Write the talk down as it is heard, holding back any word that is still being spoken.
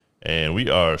And we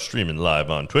are streaming live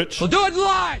on Twitch. We'll do it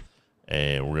live!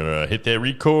 And we're going to hit that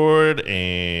record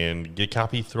and get a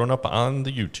copy thrown up on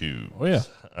the YouTube. Oh, yeah.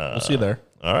 We'll see you there.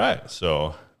 All right.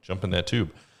 So jump in that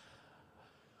tube.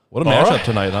 What a matchup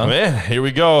tonight, huh? Man, here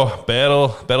we go.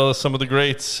 Battle of some of the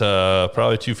greats.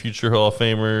 Probably 2 future Hall of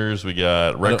Famers. We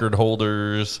got record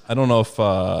holders. I don't know if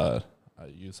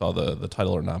you saw the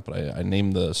title or not, but I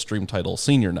named the stream title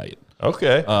Senior Night.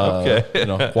 Okay.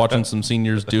 Okay. Watching some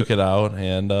seniors duke it out,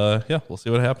 and we'll see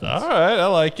what happens. All right. I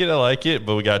like it.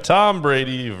 But we got Tom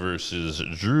Brady versus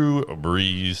Drew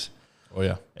Brees. Oh,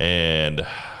 yeah. And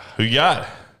who you got?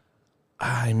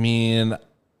 I mean,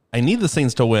 I need the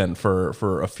Saints to win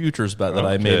for a futures bet that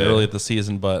I made early at the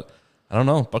season, but I don't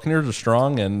know. Buccaneers are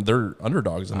strong, and they're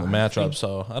underdogs in the matchup,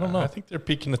 so I don't know. I think they're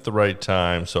peaking at the right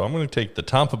time, so I'm going to take the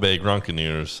Tampa Bay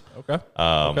Gronkaneers. Okay.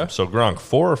 So Gronk,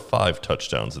 4 or 5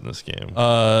 touchdowns in this game.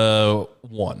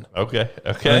 1. Okay.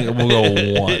 I think we'll go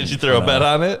 1. Did you throw a bet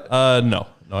on it? No,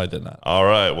 I did not. All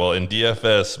right. Well, in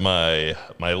DFS,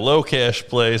 my low cash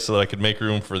play so that I could make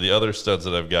room for the other studs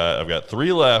that I've got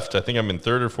 3 left. I think I'm in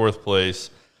 3rd or 4th place.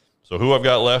 So who I've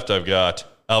got left? I've got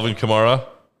Alvin Kamara.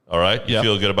 All right. You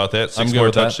feel good about that? 6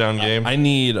 more touchdown game. I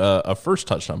need a first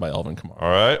touchdown by Alvin Kamara. All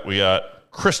right. We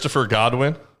got Christopher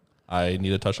Godwin. I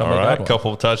need a touchdown by Godwin. A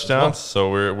couple of touchdowns.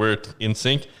 So we're in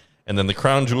sync. And then the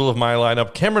crown jewel of my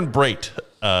lineup, Cameron Brate.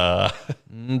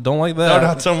 Don't like that. No,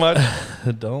 not so much.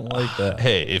 Don't like that.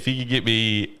 Hey, if he could get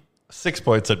me 6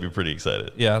 points, I'd be pretty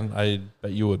excited. Yeah, I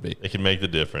bet you would be. It can make the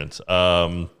difference.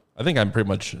 I think I'm pretty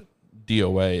much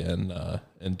DOA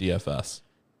in DFS.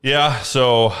 Yeah,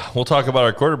 so we'll talk about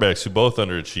our quarterbacks who both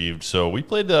underachieved. So we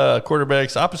played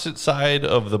quarterbacks opposite side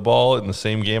of the ball in the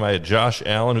same game. I had Josh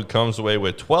Allen, who comes away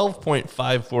with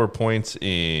 12.54 points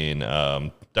in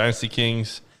Dynasty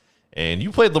Kings. And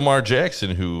you played Lamar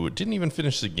Jackson, who didn't even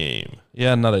finish the game.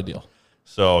 Yeah, not ideal.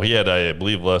 So he had, I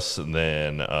believe, less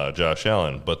than Josh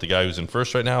Allen. But the guy who's in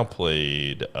first right now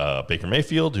played Baker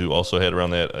Mayfield, who also had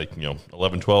around that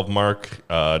 11-12 mark.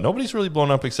 Nobody's really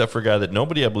blown up except for a guy that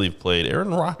nobody, I believe, played.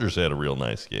 Aaron Rodgers had a real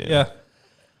nice game. Yeah,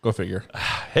 go figure.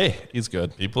 Hey, he's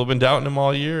good. People have been doubting him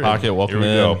all year. Pocket, welcome in.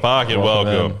 Here we go. Pocket,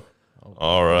 welcome.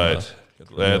 All right.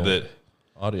 Glad that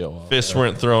audio fists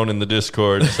weren't thrown in the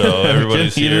Discord, so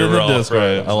everybody's here. We're all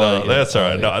friends. That's all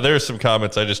right. No, there's some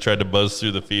comments. I just tried to buzz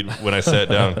through the feed when I sat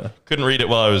down. Couldn't read it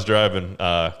while I was driving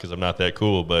because I'm not that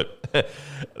cool. But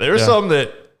there were some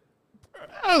that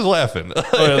I was laughing.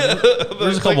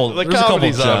 There's a couple. The there's a couple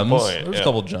gems. There's a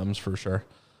couple gems for sure.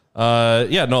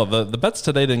 The bets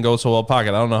today didn't go so well. Pocket.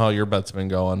 I don't know how your bets been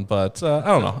going, but I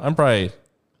don't know. I'm probably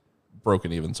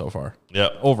broken even so far. Yeah.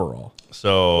 Overall.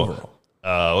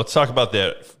 Let's talk about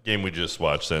that game we just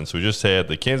watched then. So we just had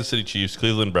the Kansas City Chiefs,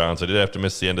 Cleveland Browns. I did have to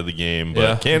miss the end of the game,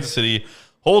 but Kansas City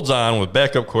holds on with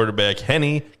backup quarterback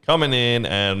Henny coming in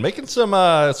and making some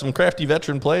crafty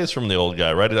veteran plays from the old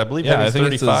guy, right? I believe he's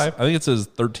 35. I think it's his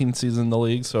 13th season in the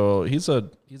league, so he's a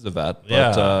vet.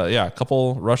 Yeah. But, a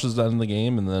couple rushes in the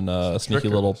game and then a sneaky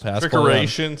little pass.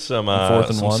 Trickeration, some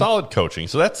solid coaching.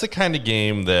 So that's the kind of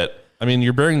game that... I mean,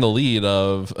 you're bearing the lead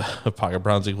of Pocket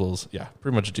Browns equals,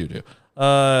 pretty much doo-doo.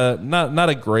 Not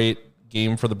a great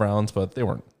game for the Browns, but they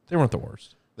weren't the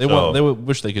worst. They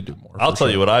wish they could do more. I'll tell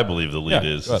you what I believe the lead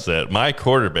is that my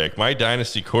quarterback, my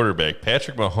dynasty quarterback,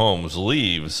 Patrick Mahomes,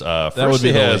 leaves. First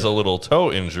he has a little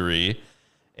toe injury,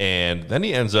 and then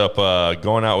he ends up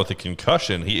going out with a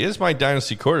concussion. He is my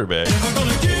dynasty quarterback.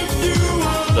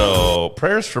 So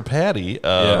prayers for Patty.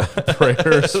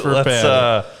 Prayers for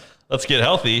Patty. Let's get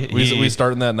healthy. We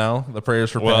starting that now? The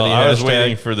prayers for Patty. Well, I was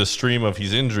waiting for the stream of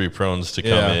he's injury prones to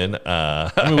come in.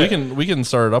 I mean, we can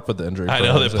start it up with the injury. I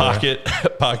know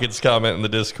that Pocket's comment in the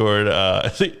Discord.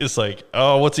 It's like,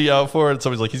 oh, what's he out for? And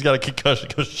somebody's like, he's got a concussion.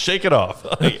 Go shake it off.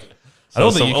 I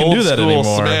don't think you can do that anymore.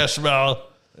 Smash mouth.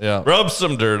 Yeah, rub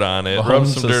some dirt on it. Rub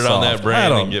some dirt on that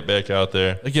brain and get back out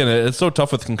there. Again, it's so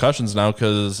tough with concussions now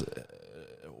because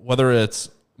whether it's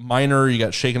minor, you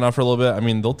got shaken off for a little bit. I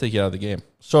mean, they'll take you out of the game.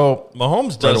 So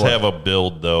Mahomes does have a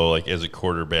build though, like as a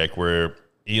quarterback, where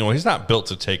he's not built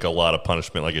to take a lot of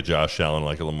punishment like a Josh Allen,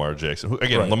 like a Lamar Jackson.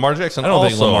 Again, Lamar Jackson. I don't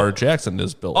think Lamar Jackson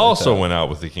is built. Also went out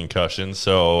with the concussion,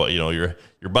 so your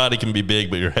body can be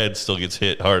big, but your head still gets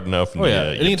hit hard enough. And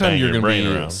anytime you're going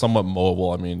to be somewhat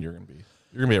mobile, I mean, you're going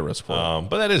to be at risk for it.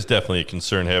 But that is definitely a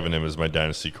concern having him as my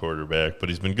dynasty quarterback. But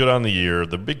he's been good on the year.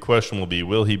 The big question will be,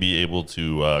 will he be able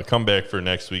to come back for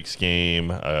next week's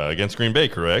game against Green Bay,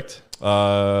 correct?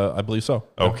 I believe so.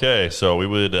 Okay, so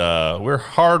we're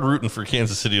hard rooting for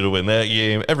Kansas City to win that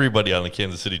game. Everybody on the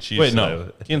Kansas City Chiefs. Wait,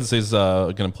 no. Kansas City's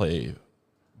going to play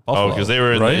Buffalo. because they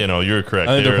were, right? you were correct.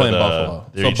 I think they're playing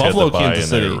Buffalo. So Buffalo, Kansas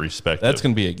City. Respective. That's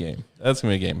going to be a game.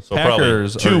 So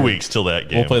Packers. probably 2 weeks till that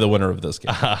game. We'll play the winner of this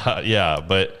game. Yeah,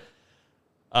 but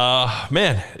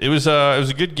man, it was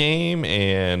a good game,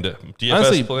 and DFS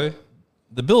Honestly, play.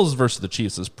 The Bills versus the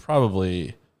Chiefs is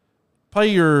probably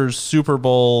your Super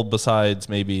Bowl besides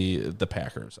maybe the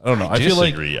Packers. I don't know. I feel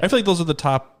like those are the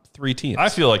top 3 teams. I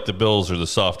feel like the Bills are the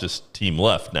softest team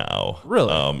left now.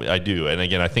 Really? I do. And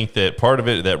again, I think that part of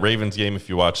it, that Ravens game, if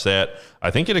you watch that,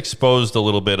 I think it exposed a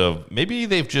little bit of maybe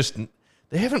they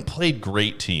haven't played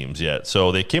great teams yet.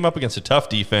 So they came up against a tough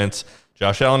defense.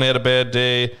 Josh Allen had a bad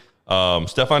day.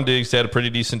 Stephon Diggs had a pretty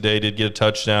decent day, did get a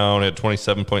touchdown, had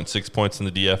 27.6 points in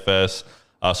the DFS.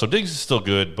 So Diggs is still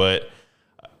good, but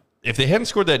if they hadn't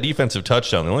scored that defensive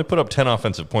touchdown, they only put up 10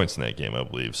 offensive points in that game, I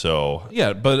believe. So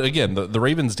yeah, but again, the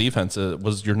Ravens defense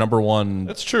was your number one.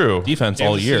 That's true. Defense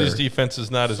all year. City's defense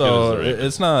is not as good as the Ravens.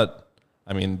 It's not.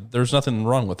 I mean, there's nothing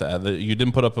wrong with that. You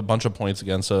didn't put up a bunch of points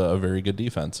against a very good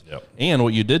defense. Yep. And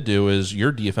what you did do is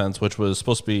your defense, which was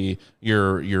supposed to be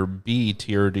your B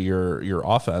tier to your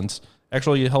offense,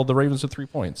 actually held the Ravens to 3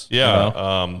 points. Yeah,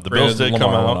 the Bills did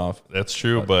come out. Off. That's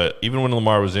true, but even when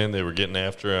Lamar was in, they were getting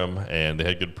after him, and they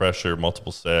had good pressure,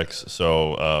 multiple sacks.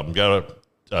 So got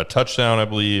a touchdown, I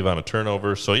believe, on a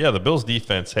turnover. So, yeah, the Bills'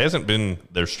 defense hasn't been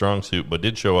their strong suit, but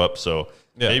did show up. So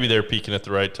maybe they're peaking at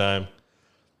the right time.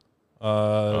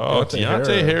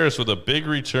 Deontay Harris with a big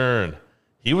return.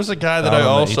 He was a guy that I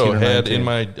also had in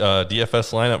my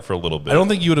DFS lineup for a little bit. I don't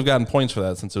think you would have gotten points for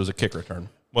that since it was a kick return.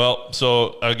 Well,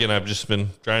 so again, I've just been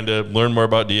trying to learn more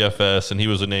about DFS, and he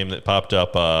was a name that popped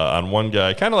up on one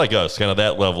guy, kind of like us, kind of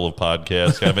that level of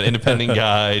podcast, kind of an independent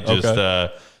guy, just,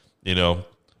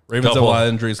 Ravens have a lot of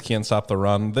injuries, can't stop the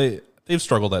run. They've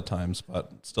struggled at times,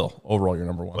 but still, overall, you're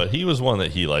number one. But he was one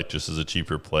that he liked just as a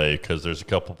cheaper play because there's a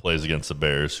couple plays against the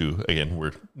Bears who, again,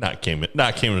 were not coming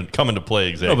to play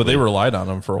exactly. No, but they relied on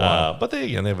him for a while. But they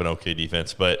have an okay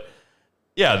defense. But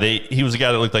yeah, he was a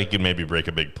guy that looked like he could maybe break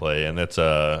a big play, and that's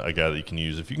a guy that you can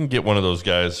use if you can get one of those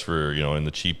guys for in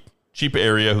the cheap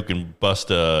area who can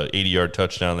bust a 80-yard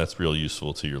touchdown. That's real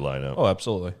useful to your lineup. Oh,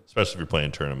 absolutely, especially if you're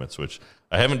playing tournaments, which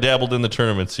I haven't dabbled in the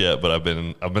tournaments yet, but I've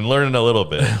been learning a little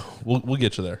bit. We'll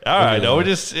get you there. All right,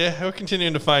 we're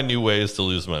continuing to find new ways to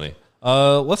lose money.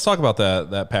 Let's talk about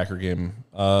that Packer game.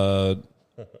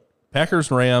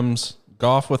 Packers Rams.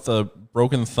 Goff with a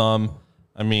broken thumb.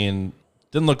 I mean,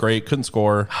 didn't look great. Couldn't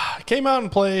score. Came out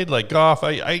and played like Goff.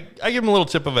 I give him a little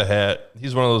tip of a hat.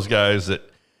 He's one of those guys that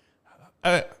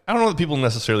I don't know that people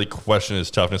necessarily question his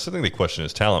toughness. I think they question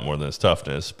his talent more than his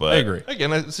toughness. But I agree.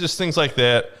 Again, it's just things like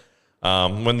that.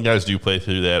 When guys do play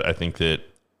through that, I think that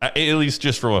at least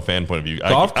just from a fan point of view,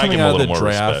 Goff I give coming him a out of little the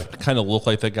more draft respect. kind of looked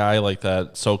like the guy like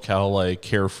that SoCal, like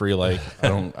carefree, like I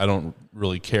don't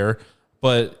really care,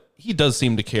 but he does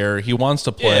seem to care. He wants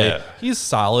to play. Yeah. He's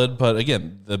solid, but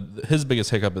again, his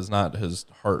biggest hiccup is not his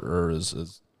heart or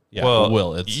his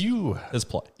will. It's his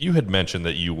play. You had mentioned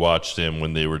that you watched him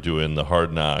when they were doing the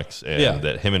Hard Knocks, and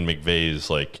that him and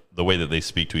McVay's, like the way that they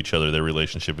speak to each other, their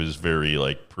relationship is very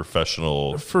like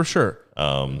professional. For sure.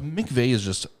 McVay is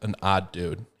just an odd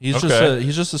dude. He's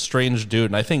just a strange dude,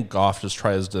 and I think Goff just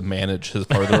tries to manage his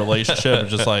part of the relationship.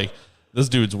 Just like, this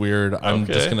dude's weird. I'm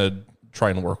just gonna try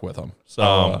and work with him. So,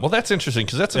 well, that's interesting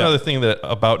because that's another thing that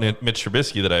about Mitch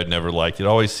Trubisky that I'd never liked. It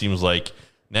always seems like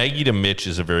Nagy to Mitch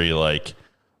is a very like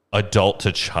adult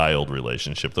to child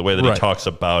relationship. The way that he talks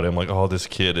about him, like, oh, this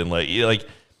kid, and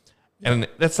and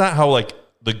that's not how like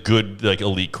the good like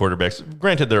elite quarterbacks.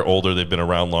 Granted, they're older, they've been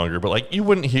around longer, but like you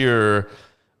wouldn't hear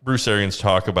Bruce Arians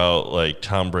talk about like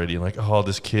Tom Brady and like, oh,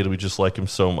 this kid, we just like him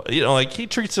so much. Like he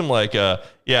treats him like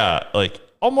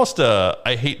almost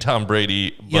I hate Tom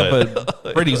Brady.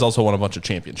 But Brady's also won a bunch of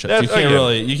championships. You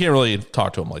can't really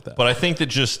talk to him like that. But I think that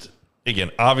just,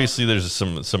 again, obviously there's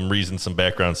some reason, some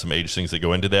background, some age things that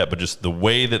go into that, but just the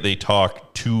way that they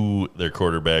talk to their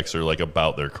quarterbacks or like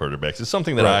about their quarterbacks is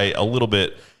something that I a little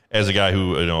bit, as a guy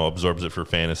who absorbs it for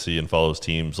fantasy and follows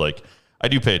teams, like I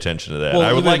do pay attention to that.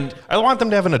 Well, I want them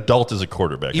to have an adult as a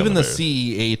quarterback. Even the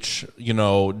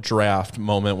CEH, draft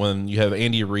moment when you have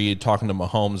Andy Reid talking to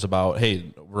Mahomes about, hey,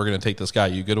 we're going to take this guy.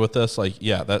 You good with this? Like,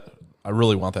 yeah, I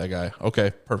really want that guy.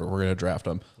 Okay, perfect. We're going to draft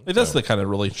him. Like, that's the kind of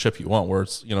relationship you want, where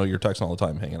it's you're texting all the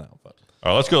time, hanging out. But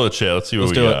all right, let's go to the chat. Let's see what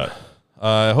we got.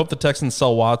 I hope the Texans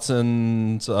sell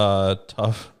Watson's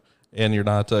tough. And you're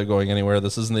not going anywhere.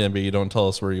 This isn't the NBA. You don't tell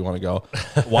us where you want to go.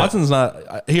 Watson's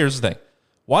not. Here's the thing.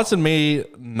 Watson may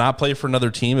not play for another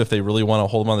team if they really want to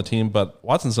hold him on the team, but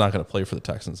Watson's not going to play for the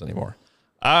Texans anymore.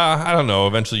 I don't know.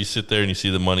 Eventually, you sit there and you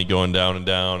see the money going down and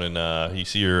down, and you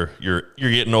see you're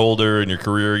getting older in your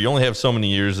career. You only have so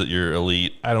many years that you're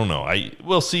elite. I don't know.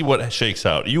 We'll see what shakes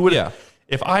out. You would,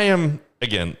 if I am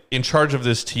again in charge of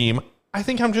this team, I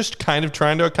think I'm just kind of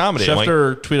trying to accommodate.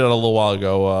 Schefter tweeted out a little while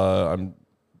ago. I'm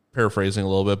paraphrasing a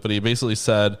little bit, but he basically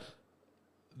said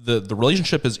the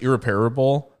relationship is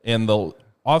irreparable, and the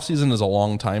offseason is a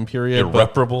long time period.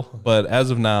 Irreparable, but as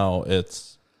of now,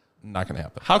 it's not going to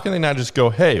happen. How can they not just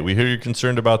go, hey, we hear you're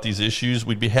concerned about these issues.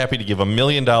 We'd be happy to give $1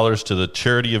 million to the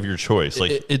charity of your choice.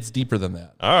 Like it's deeper than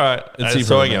that. All right.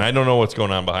 So again, I don't know what's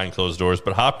going on behind closed doors,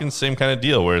 but Hopkins, same kind of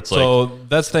deal where it's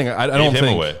that's the thing. I don't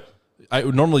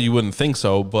think normally you wouldn't think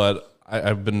so, but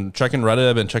I've been checking Reddit,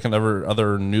 I've been checking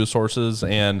other news sources,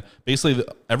 and basically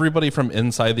everybody from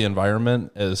inside the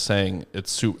environment is saying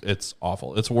it's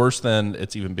awful. It's worse than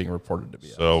it's even being reported to be.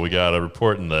 So we got a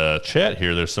report in the chat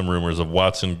here. There's some rumors of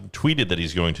Watson tweeted that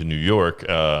he's going to New York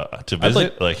to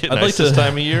visit. This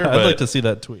time of year. I'd like to see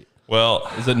that tweet.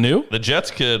 Well, is it new? The Jets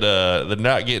they're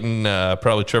not getting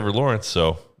probably Trevor Lawrence,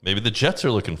 so maybe the Jets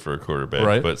are looking for a quarterback.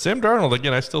 Right. But Sam Darnold,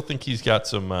 again, I still think he's got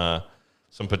some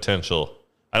potential.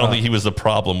 I don't think he was the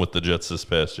problem with the Jets this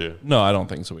past year. No, I don't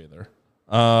think so either.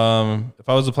 If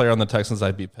I was a player on the Texans,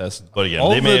 I'd be pissed. But again,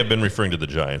 they may have been referring to the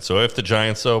Giants. So if the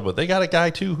Giants, but they got a guy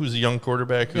too who's a young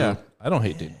quarterback. I don't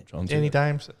hate Daniel Jones. Danny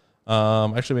Dimes.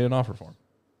 Actually made an offer for him.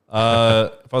 If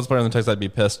I was a player on the Texans, I'd be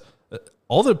pissed.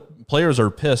 All the players are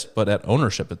pissed, but at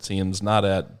ownership, it seems, not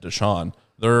at Deshaun.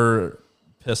 They're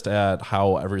pissed at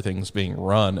how everything's being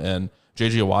run, and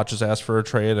J.J. Watt just asked for a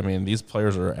trade. I mean, these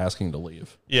players are asking to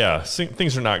leave. Yeah,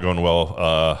 things are not going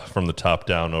well from the top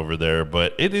down over there.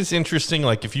 But it is interesting.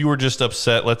 Like if you were just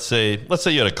upset, let's say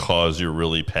you had a cause you're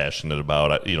really passionate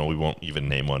about. We won't even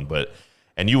name one,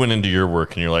 and you went into your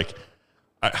work and you're like,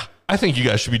 I think you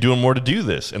guys should be doing more to do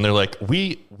this. And they're like,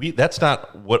 we that's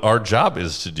not what our job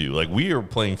is to do. Like we are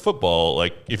playing football.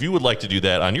 Like if you would like to do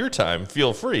that on your time,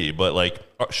 feel free. But like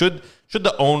should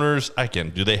the owners,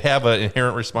 do they have an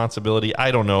inherent responsibility?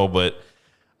 I don't know, but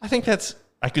I think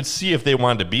I could see if they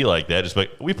wanted to be like that. Just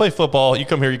like, we play football, you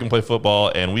come here, you can play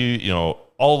football, and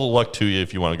all the luck to you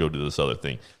if you want to go do this other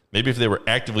thing. Maybe if they were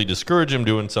actively discouraging him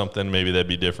doing something, maybe that'd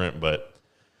be different. But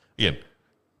again,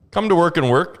 come to work,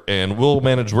 and we'll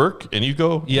manage work, and you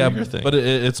go do your thing. But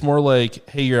it's more like,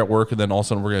 hey, you're at work, and then all of a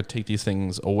sudden we're going to take these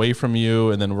things away from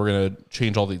you, and then we're going to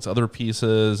change all these other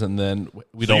pieces, and then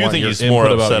we don't want your input more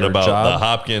upset about the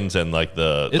Hopkins and like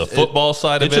the football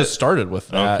side of it? It just started with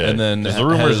that, and then the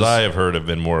rumors I have heard have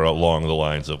been more along the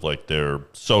lines of like their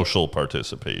social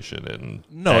participation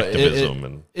and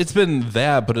activism. It's been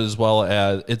that, but as well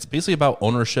as it's basically about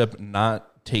ownership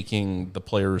not taking the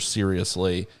players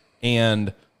seriously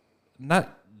and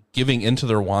not giving into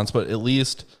their wants, but at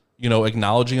least,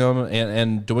 acknowledging them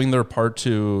and doing their part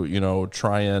to,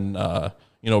 try and,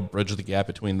 bridge the gap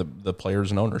between the players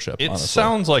and ownership. It honestly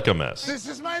sounds like a mess. This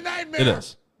is my nightmare.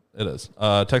 It is.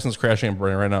 Texans crashing and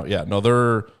burning right now. Yeah, no,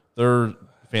 they're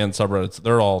fan subreddits.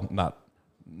 They're all not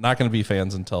going to be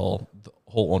fans until the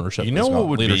whole ownership is gone.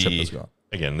 Leadership is gone.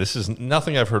 Again, this is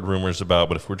nothing I've heard rumors about,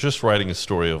 but if we're just writing a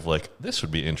story of like, this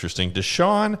would be interesting.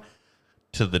 Deshaun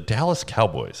to the Dallas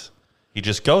Cowboys. He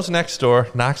just goes next door,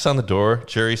 knocks on the door.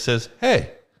 Jerry says,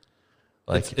 "Hey,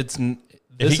 if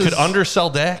he could undersell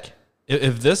Dak."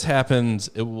 If this happens,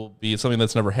 it will be something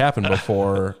that's never happened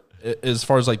before, as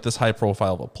far as like this high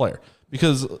profile of a player.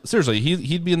 Because seriously,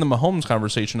 he'd be in the Mahomes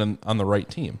conversation on the right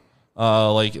team,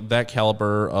 like that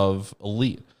caliber of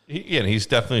elite. He's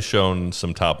definitely shown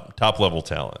some top level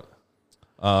talent.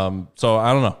 So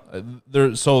I don't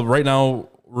know. So right now,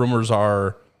 rumors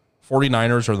are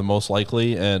 49ers are the most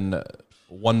likely, and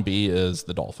 1B is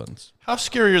the Dolphins. How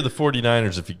scary are the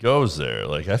 49ers if he goes there?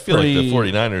 Like, I feel like the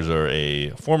 49ers are a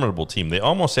formidable team. They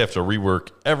almost have to rework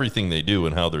everything they do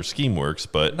and how their scheme works,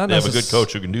 but they have a good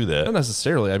coach who can do that. Not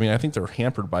necessarily. I mean, I think they're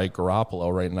hampered by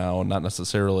Garoppolo right now, not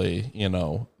necessarily,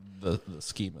 the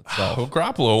scheme itself. Well,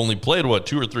 Garoppolo only played,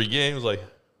 2 or 3 games?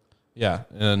 Yeah,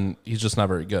 and he's just not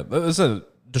very good.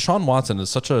 Deshaun Watson is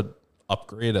such a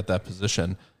upgrade at that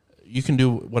position. You can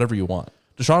do whatever you want.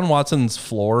 Deshaun Watson's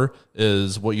floor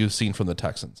is what you've seen from the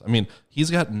Texans. I mean,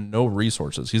 he's got no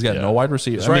resources. He's got no wide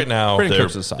receivers. Right now,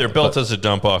 they're built as a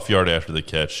dump off yard after the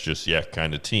catch, just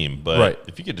kind of team. But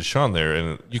if you get Deshaun there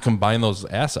and you combine those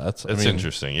assets, it's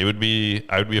interesting. I would be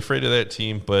afraid of that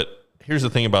team. But here's the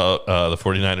thing about the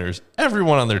 49ers.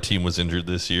 Everyone on their team was injured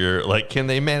this year. Like, can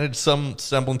they manage some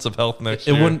semblance of health next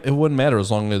year? It wouldn't matter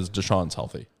as long as Deshaun's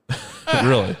healthy.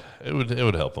 Really. It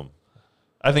would help them.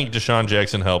 I think Deshaun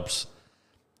Jackson helps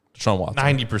Deshaun Watson.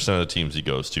 90% of the teams he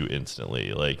goes to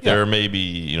instantly. Like there may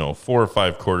be 4 or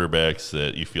 5 quarterbacks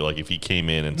that you feel like if he came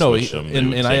in and switched them,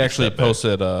 and I actually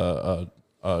posted a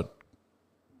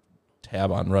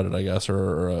tab on Reddit, I guess,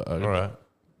 or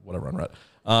whatever on Reddit.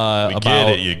 We get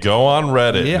it. You go on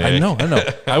Reddit. Yeah, Nick. I know.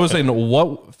 I was saying,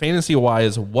 what fantasy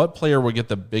wise, what player would get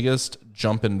the biggest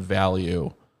jump in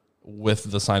value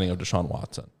with the signing of Deshaun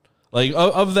Watson? Like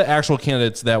of the actual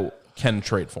candidates that can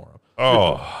trade for him.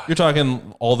 Oh, You're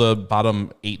talking all the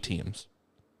bottom 8 teams.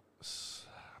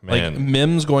 man. Like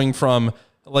Mims going from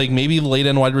like maybe late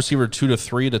end wide receiver 2 to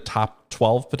 3 to top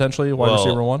 12 potentially wide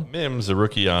receiver 1. Mims, a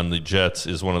rookie on the Jets,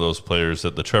 is one of those players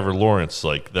that the Trevor Lawrence,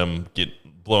 like them get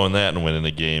blowing that and winning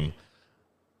a game.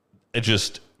 It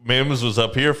just Mims was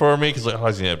up here for me because like,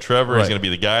 he's gonna have Trevor. He's gonna be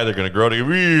the guy. They're gonna grow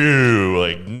together.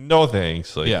 Like no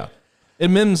thanks. Like, yeah,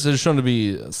 and Mims is shown to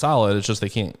be solid. It's just they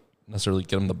can't necessarily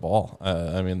get him the ball.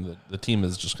 I mean, the team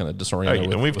is just kind of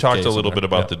disoriented. And we've talked a little bit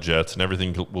about the Jets, and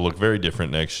everything will look very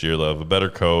different next year. They'll have a better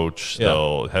coach. Yeah.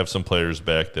 They'll have some players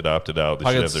back that opted out.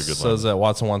 They should have their good says that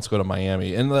Watson wants to go to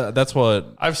Miami, and that's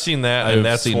what I've seen that, and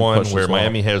that's seen one pushed where as well.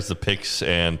 Miami has the picks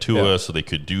and Tua, so they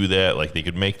could do that. Like they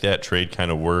could make that trade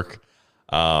kind of work.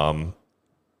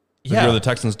 If you're the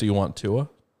Texans, do you want Tua?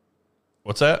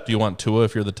 What's that? Do you want Tua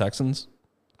if you're the Texans?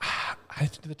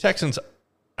 The Texans,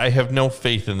 I have no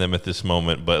faith in them at this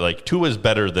moment, but like Tua is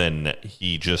better than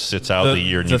he just sits out the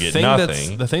year and you get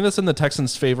nothing. The thing that's in the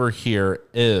Texans' favor here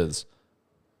is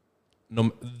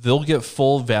they'll get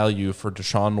full value for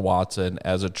Deshaun Watson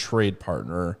as a trade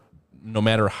partner, no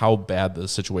matter how bad the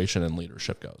situation and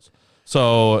leadership goes.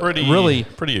 So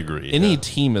pretty agree. Any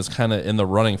team is kind of in the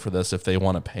running for this if they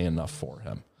want to pay enough for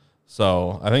him.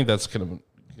 So I think that's going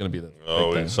to be the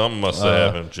big thing. Something must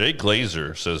have happened. Jay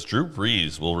Glazer says Drew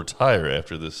Brees will retire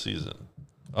after this season.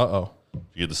 Uh-oh.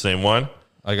 You get the same one?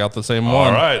 I got the same one.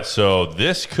 All right, so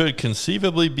this could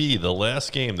conceivably be the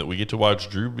last game that we get to watch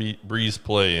Drew Brees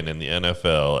play in the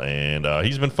NFL, and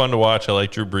he's been fun to watch. I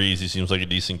like Drew Brees. He seems like a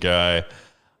decent guy.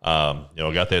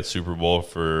 Got that Super Bowl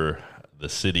for the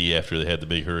city after they had the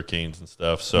big hurricanes and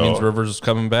stuff. So it means Rivers is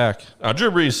coming back. Drew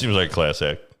Brees seems like a class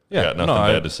act. Yeah, got nothing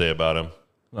bad to say about him.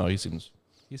 No, he seems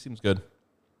good.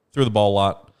 Threw the ball a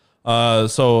lot.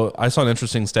 So I saw an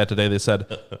interesting stat today. They said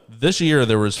this year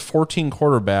there was 14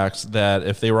 quarterbacks that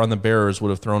if they were on the Bears would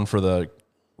have thrown for the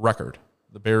record,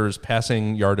 the Bears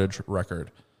passing yardage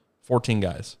record. 14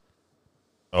 guys.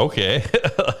 Okay.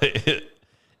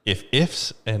 If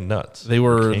ifs and nuts. They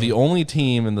were the only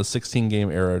team in the 16-game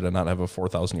era to not have a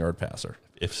 4,000-yard passer.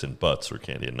 Ifs and buts or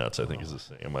candy and nuts, I think is the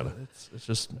same. It's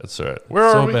just that's all right. Where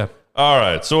are we? Bad. All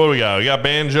right. So what do we got? We got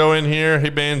Banjo in here.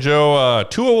 Hey, Banjo.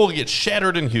 Tua will get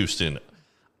shattered in Houston.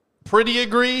 Pretty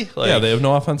agree. Like, they have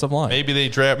no offensive line. Maybe they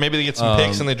get some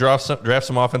picks and they draft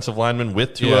some offensive linemen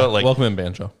with Tua. Yeah, welcome in,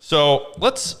 Banjo. So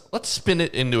let's spin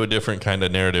it into a different kind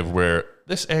of narrative where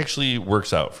this actually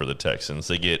works out for the Texans.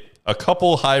 They get a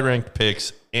couple high-ranked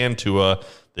picks and Tua.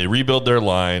 They rebuild their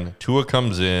line. Tua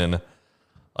comes in.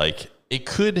 Like, it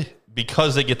could,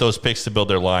 because they get those picks to build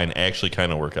their line, actually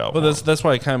kind of work out. But that's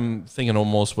why I'm thinking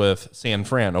almost with San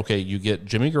Fran. Okay, you get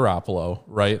Jimmy Garoppolo,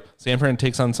 right? San Fran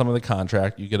takes on some of the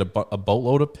contract. You get a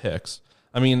boatload of picks.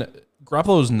 I mean,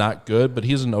 Garoppolo's not good, but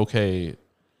he's an okay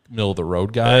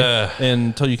middle-of-the-road guy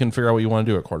until you can figure out what you want to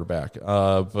do at quarterback.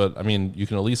 But, I mean, you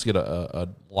can at least get a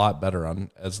lot better on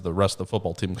as the rest of the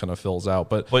football team kind of fills out.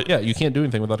 But yeah, you can't do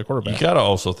anything without a quarterback. You got to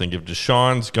also think if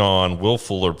Deshaun's gone, Will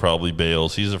Fuller probably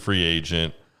bails. He's a free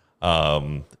agent.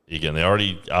 Again, they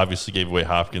already obviously gave away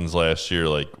Hopkins last year.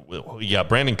 Like, you got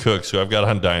Brandon Cooks, who I've got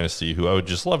on Dynasty, who I would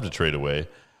just love to trade away.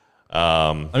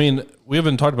 I mean, we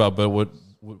haven't talked about, but what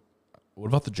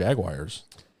about the Jaguars?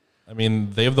 I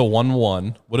mean, they have the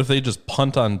 1-1. What if they just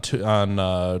punt on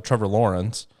Trevor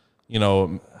Lawrence?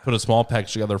 Put a small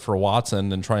package together for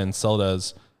Watson and try and sell it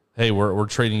as, hey, we're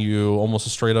trading you almost a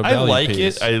straight up value I like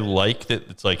piece. it. I like that.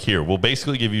 It's like, here, we'll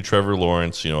basically give you Trevor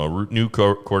Lawrence, a new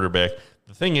quarterback.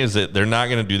 The thing is that they're not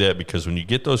going to do that because when you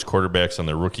get those quarterbacks on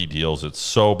their rookie deals, it's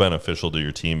so beneficial to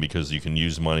your team because you can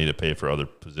use money to pay for other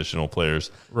positional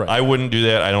players. Right. I wouldn't do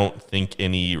that. I don't think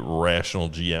any rational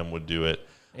GM would do it.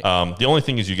 The only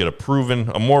thing is you get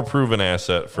a more proven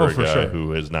asset for a guy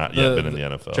who has not yet been in the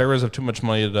NFL. Jaguars have too much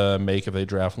money to make if they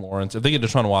draft Lawrence. If they get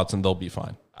Deshaun Watson, they'll be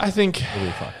fine. I think they'll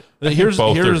be fine. Here's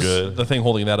the thing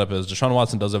holding that up is Deshaun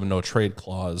Watson does have a no trade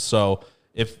clause. So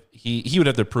if he would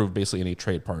have to prove basically any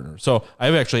trade partner. So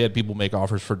I've actually had people make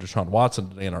offers for Deshaun Watson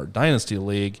today in our Dynasty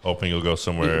League. Hoping he'll go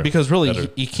somewhere. Because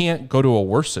really, he can't go to a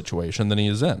worse situation than he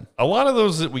is in. A lot of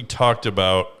those that we talked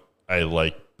about, I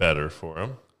like better for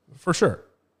him. For sure.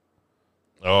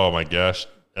 Oh, my gosh.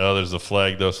 Oh, there's a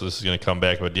flag, though, so this is going to come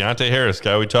back. But Deontay Harris,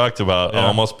 guy we talked about,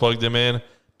 almost plugged him in.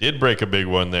 Did break a big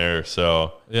one there,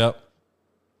 so. Yep.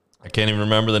 I can't even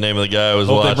remember the name of the guy I was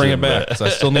Hope watching. they bring it back, 'cause I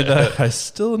still need that. I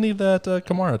still need that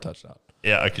Kamara touchdown.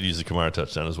 Yeah, I could use the Kamara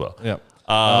touchdown as well. Yep.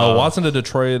 Watson to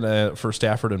Detroit for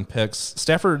Stafford and picks.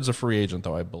 Stafford's a free agent,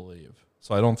 though, I believe.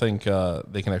 So I don't think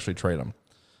they can actually trade him.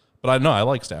 But I know I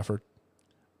like Stafford.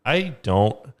 I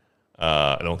don't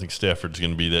think Stafford's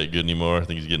going to be that good anymore. I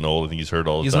think he's getting old. I think he's hurt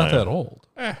all the He's time. not that old.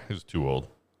 He's too old.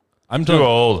 I'm Too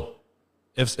old.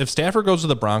 If Stafford goes to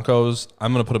the Broncos,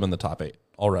 I'm going to put him in the top 8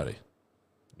 already.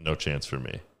 No chance for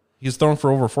me. He's thrown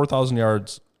for over 4,000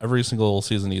 yards every single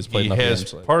season he's played. He in the has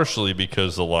games. partially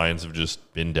because the Lions have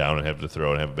just been down and have to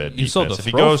throw and have a bad You still have defense. to If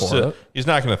he throw goes for to, it. he's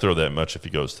not going to throw that much if he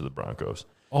goes to the Broncos.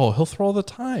 Oh, he'll throw all the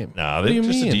time. Nah, What do they're you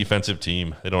just mean? a defensive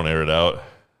team. They don't air it out.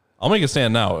 I'll make a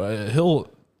stand now.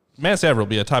 Matt Stafford will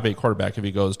be a top 8 quarterback if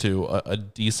he goes to a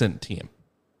decent team.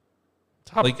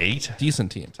 Top Like 8?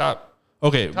 Decent team. Top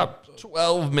Okay.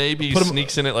 12 maybe. Put him-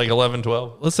 Sneaks in at like 11,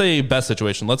 12. Let's say best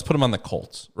situation. Let's put him on the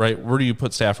Colts, right? Where do you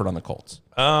put Stafford on the Colts?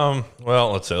 Well,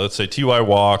 let's say T.Y.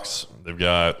 walks. They've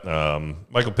got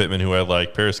Michael Pittman, who I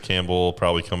like. Paris Campbell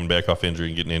probably coming back off injury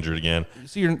and getting injured again.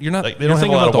 See, you're not. Like, they you're don't have a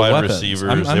thinking lot of about the wide weapons. receivers.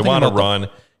 I'm They thinking want to about the- run.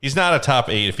 He's not a top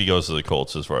 8 if he goes to the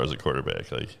Colts as far as a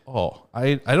quarterback. Like,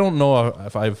 I don't know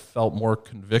if I've felt more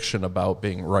conviction about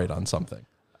being right on something.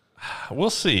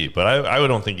 we'll see, but I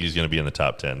don't think he's going to be in the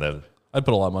top 10. I'd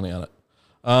put a lot of money on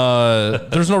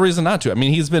it. There's no reason not to. I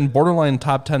mean, he's been borderline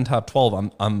top 10, top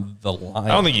 12 on the line.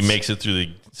 I don't think he makes it through the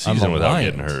season without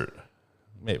Lions. getting hurt.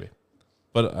 Maybe.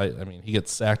 But, I mean, he gets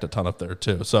sacked a ton up there,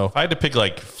 too. So If I had to pick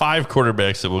like 5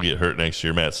 quarterbacks that will get hurt next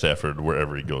year, Matt Stafford,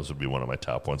 wherever he goes, would be one of my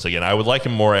top ones. Again, I would like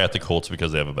him more at the Colts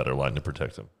because they have a better line to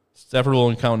protect him. Stafford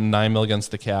will count 9 mil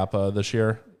against the cap this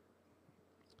year.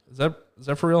 Is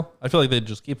that for real? I feel like they'd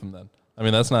just keep him then. I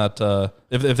mean, that's not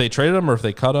if they traded him or if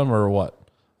they cut him or what.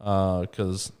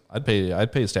 Because I'd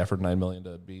pay Stafford $9 million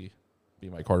to be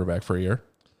my quarterback for a year.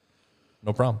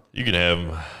 No problem. You can have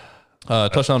him.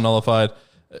 Touchdown nullified.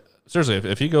 Seriously,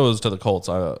 if he goes to the Colts,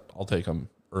 I'll take him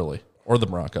early or the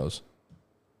Broncos.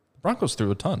 The Broncos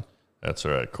threw a ton. That's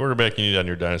all right. Quarterback you need on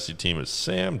your dynasty team is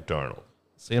Sam Darnold.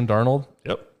 Sam Darnold?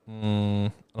 Yep.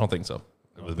 I don't think so.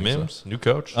 With Mims, new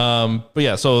coach. But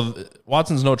yeah, so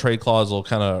Watson's no trade clause will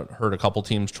kind of hurt a couple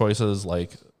teams' choices,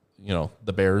 like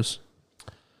the Bears.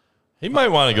 He might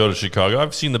want to go to Chicago.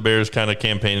 I've seen the Bears kind of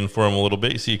campaigning for him a little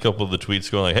bit. You see a couple of the tweets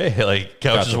going like, "Hey, like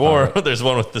couches Gotcha, war." Pirate. There's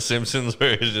one with the Simpsons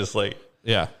where it's just like,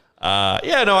 Yeah.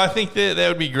 no, I think that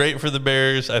would be great for the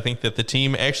Bears. I think that the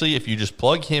team actually, if you just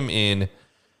plug him in,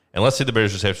 and let's say the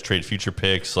Bears just have to trade future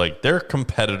picks, like they're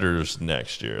competitors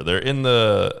next year. They're in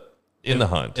the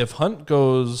hunt. If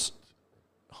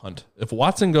if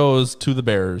Watson goes to the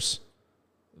Bears,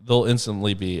 they'll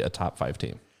instantly be a top 5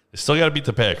 team. They still got to beat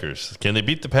the Packers. Can they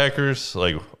beat the Packers?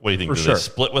 Like, what do you think? For Do sure. they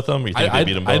split with them? You think they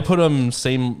beat them both? I'd put them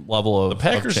same level of the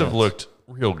Packers of have chance. looked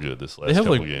real good this last They have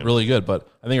couple looked games. really good, but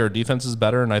I think our defense is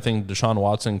better, and I think Deshaun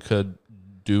Watson could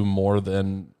do more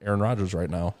than Aaron Rodgers right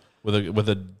now with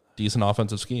a decent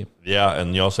offensive scheme. Yeah,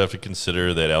 and you also have to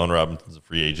consider that Allen Robinson's a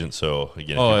free agent. So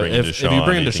again, If you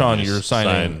bring in Deshaun, you you're just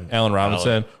signing sign Allen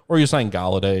Robinson, or you sign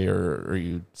Galladay, or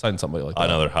you sign somebody like that.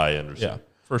 another high end receiver. Yeah,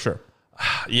 for sure.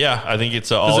 Yeah, I think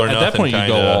it's an all or At nothing that point, you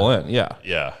kinda, go all in. Yeah,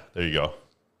 Yeah, there you go.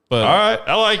 but All right,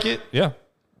 I like it. yeah,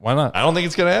 why not? I don't think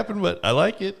it's going to happen, but I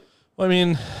like it. Well, I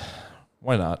mean,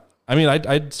 why not? I mean,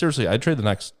 I'd seriously, I'd trade the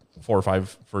next 4 or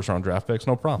 5 first round draft picks,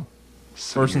 no problem.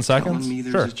 So First and you're telling seconds? me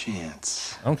there's Sure. a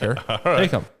chance. I don't care. Take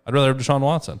him. I'd rather have Deshaun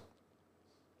Watson.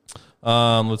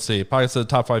 Let's see. Pocket said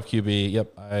top 5 QB.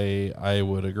 Yep, I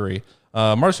would agree.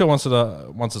 Marcio wants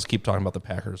us to keep talking about the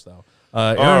Packers though.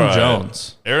 Aaron right.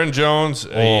 Jones. Aaron Jones,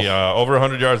 over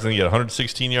 100 yards, and he got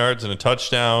 116 yards and a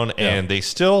touchdown, and they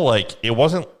still it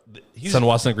wasn't. Send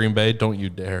Watson to Green Bay. Don't you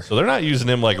dare. So they're not using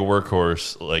him like a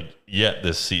workhorse yet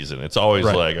this season. It's always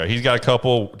Right. he's got a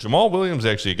couple. Jamal Williams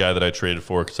is actually a guy that I traded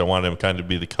for because I wanted him kind of to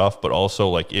be the cuff, but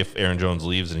also if Aaron Jones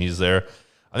leaves and he's there,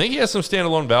 I think he has some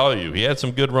standalone value. He had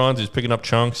some good runs. He's picking up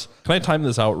chunks. Can I time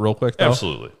this out real quick though?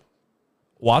 Absolutely.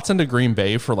 Watson to Green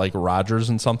Bay for Rodgers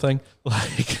and something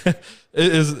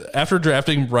is after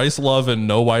drafting Bryce Love and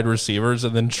no wide receivers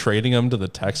and then trading him to the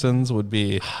Texans would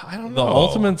be the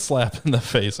ultimate slap in the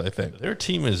face. I think Their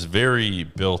team is very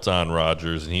built on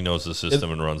Rodgers, and he knows the system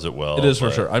and runs it well. it is for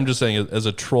but sure. I'm just saying as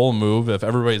a troll move, if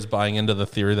everybody's buying into the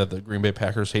theory that the Green Bay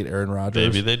Packers hate Aaron Rodgers,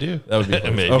 Maybe they do. that would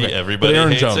be Maybe okay. everybody But Aaron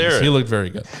hates Jones, Aaron. he looked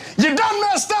very good. You done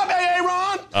messed up, AA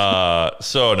Ron!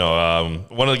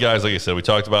 One of the guys, like I said, we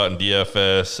talked about in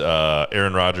DFS,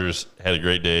 Aaron Rodgers had a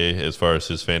great day as far as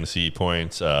his fantasy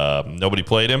points. Nobody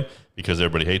played him because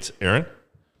everybody hates Aaron.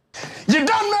 You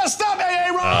done messed up, AA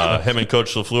Ron. Him and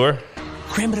Coach LaFleur.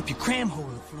 Cram it up your cram hole,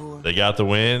 LaFleur. They got the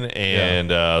win, and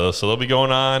so they'll be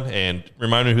going on. And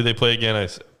remind me who they play again.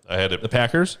 I had it. The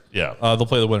Packers? Yeah. They'll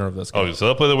play the winner of this game. Oh, so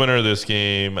they'll play the winner of this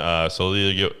game. So they'll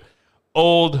either get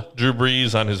old Drew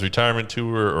Brees on his retirement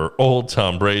tour or old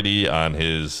Tom Brady on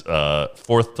his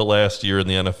fourth to last year in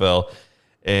the NFL.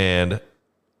 And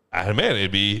man,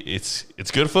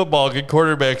 it's good football, good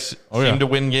quarterbacks seem to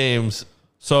win games.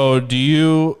 So do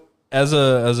you, as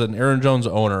an Aaron Jones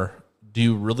owner, do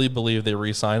you really believe they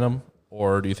re-sign him,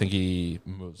 or do you think he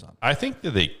moves on? I think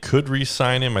that they could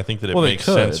re-sign him. I think that it Well, they makes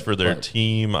could, sense for their but-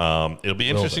 team. It'll be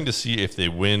interesting to see if they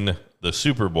win the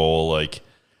Super Bowl. Like,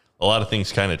 a lot of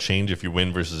things kind of change if you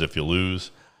win versus if you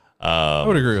lose. I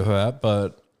would agree with that,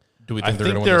 but do we I think they're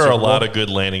think going to win there the are a Super lot Bowl? of good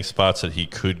landing spots that he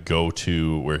could go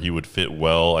to where he would fit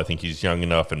well. I think he's young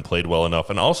enough and played well enough.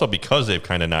 And also because they've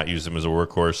kind of not used him as a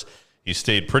workhorse, he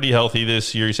stayed pretty healthy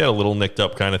this year. He's had a little nicked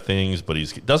up kind of things, but he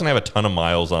doesn't have a ton of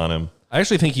miles on him. I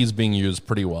actually think he's being used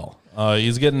pretty well.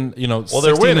 He's getting, they're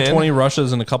 16 winning. to 20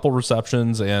 rushes and a couple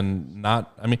receptions, and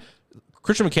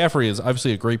Christian McCaffrey is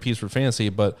obviously a great piece for fantasy,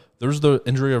 but there's the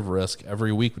injury of risk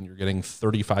every week when you're getting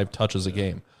 35 touches a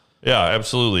game. Yeah,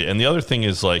 absolutely. And the other thing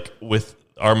is, like, with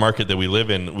our market that we live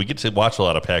in, we get to watch a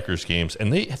lot of Packers games,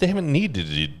 and they haven't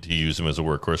needed to use him as a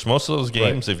workhorse. Most of those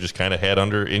games they've just kind of had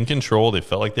in control. They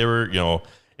felt like they were,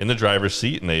 in the driver's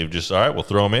seat, and they've just, all right, we'll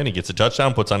throw him in. He gets a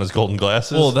touchdown, puts on his golden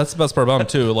glasses. Well, that's the best part about him,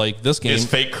 too. Like, this game, his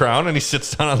fake crown, and he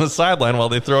sits down on the sideline while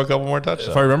they throw a couple more touchdowns.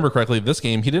 if I remember correctly, this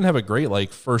game, he didn't have a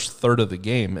great, first third of the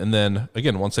game. And then,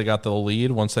 again, once they got the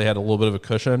lead, once they had a little bit of a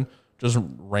cushion, just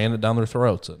ran it down their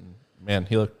throats. And, man,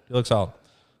 he looks solid.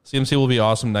 CMC will be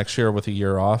awesome next year with a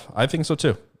year off. I think so,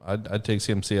 too. I'd take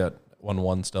CMC at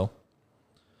 1-1 still.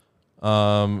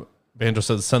 Banjo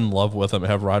says, send Love with him.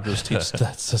 Have Rodgers teach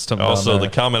that system. Also, down the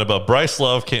there. comment about Bryce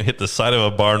Love can't hit the side of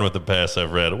a barn with a pass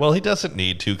I've read. Well, he doesn't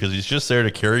need to because he's just there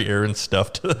to carry Aaron's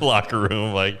stuff to the locker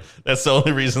room. Like, that's the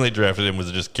only reason they drafted him was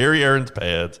to just carry Aaron's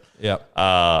pads. Yeah.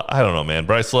 I don't know, man.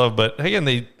 Bryce Love, but again,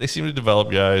 they seem to develop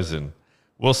guys, and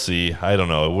we'll see. I don't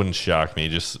know. It wouldn't shock me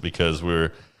just because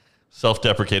we're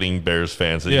self-deprecating Bears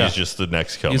fans that he's just the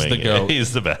next coming. He's the GOAT.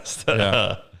 He's the best.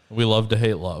 Yeah. We love to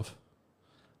hate Love.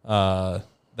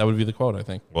 That would be the quote, I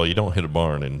think. Well, you don't hit a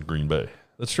barn in Green Bay.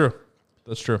 That's true.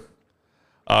 That's true.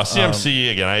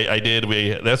 CMC, again, I did.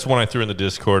 That's one I threw in the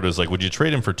Discord. Was like, would you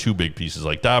trade him for two big pieces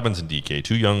like Dobbins and DK,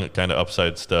 two young kind of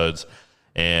upside studs?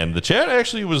 And the chat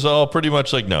actually was all pretty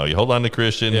much like, no, you hold on to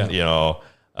Christian.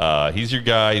 Yeah. He's your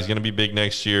guy. He's going to be big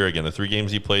next year. Again, the 3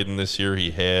 games he played in this year,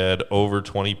 he had over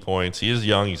 20 points. He is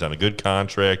young. He's on a good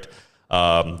contract.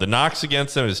 The knocks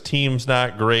against him, his team's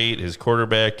not great. His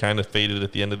quarterback kind of faded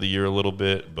at the end of the year a little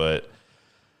bit, but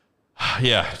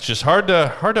yeah, it's just hard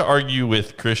to argue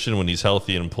with Christian when he's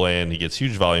healthy and playing. He gets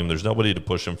huge volume. There's nobody to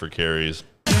push him for carries.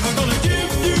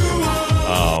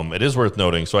 It is worth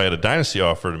noting. So I had a dynasty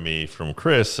offer to me from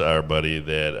Chris, our buddy,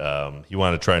 that he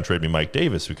wanted to try and trade me Mike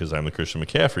Davis because I'm the Christian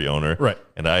McCaffrey owner. Right.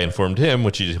 And I informed him,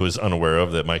 which he was unaware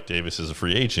of, that Mike Davis is a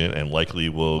free agent and likely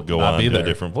will go Not on be to a there.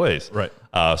 different place. Right.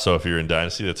 So if you're in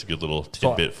dynasty, that's a good little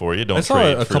tidbit for you. Don't I saw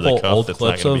trade a for the couple cuff old that's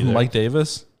clips not going of to be there. Mike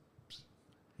Davis.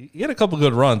 He had a couple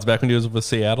good runs back when he was with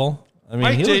Seattle. I mean,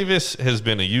 Mike Davis has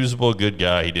been a usable, good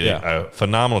guy. He did a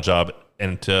phenomenal job.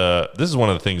 And this is one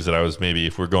of the things that I was maybe,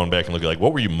 if we're going back and looking like,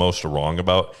 what were you most wrong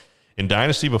about? In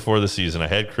Dynasty before the season, I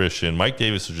had Christian. Mike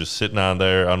Davis was just sitting on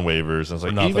there on waivers. And I was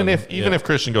like, nothing. even if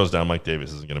Christian goes down, Mike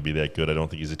Davis isn't going to be that good. I don't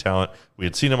think he's a talent. We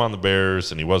had seen him on the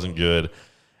Bears, and he wasn't good.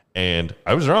 And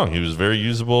I was wrong. He was very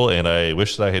usable, and I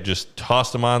wish that I had just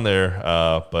tossed him on there.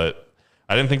 But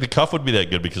I didn't think the cuff would be that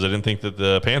good because I didn't think that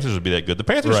the Panthers would be that good. The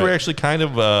Panthers Right. were actually kind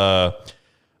of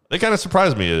they kind of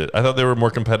surprised me. I thought they were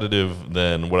more competitive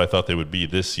than what I thought they would be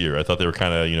this year. I thought they were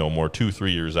kind of, more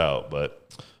 2-3 years out. But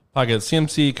Pocket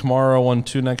CMC, Kamara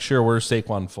 1-2 next year. Where's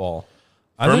Saquon fall?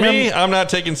 for me, I'm not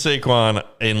taking Saquon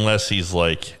unless he's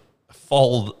like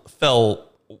fell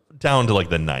down to like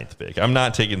the 9th pick. I'm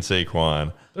not taking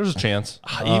Saquon. there's a chance.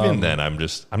 Even then, I'm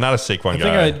not a Saquon I guy.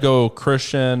 think I'd go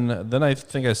Christian. Then I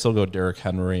think I still go Derrick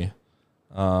Henry.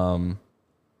 Then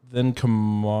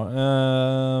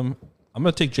Kamara. I'm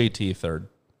gonna take JT third.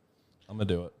 I'm gonna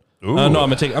do it. Ooh. No, I'm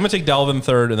gonna take Dalvin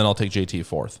third, and then I'll take JT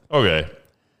fourth. Okay.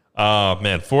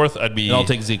 Man, 4th, And I'll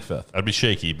take Zeke fifth. I'd be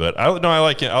shaky, but I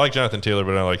like it. I like Jonathan Taylor,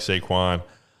 but I like Saquon.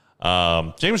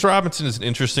 James Robinson is an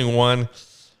interesting one.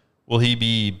 Will he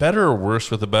be better or worse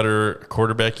with a better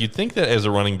quarterback? You'd think that as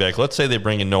a running back, let's say they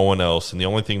bring in no one else, and the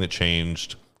only thing that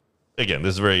changed, again,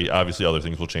 this is very obviously other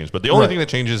things will change, but the only Right. thing that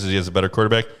changes is he has a better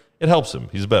quarterback. It helps him.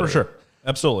 He's better. For sure,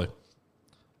 absolutely,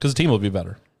 because the team will be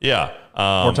better. Yeah.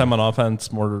 More time on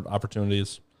offense, more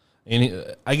opportunities.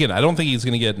 And again, I don't think he's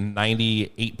going to get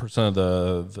 98%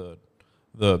 of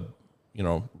the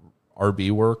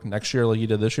RB work next year like he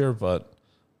did this year, but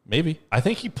maybe. I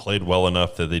think he played well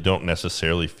enough that they don't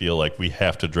necessarily feel like we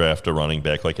have to draft a running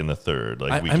back like in the third.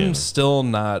 Like I'm still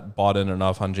not bought in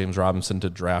enough on James Robinson to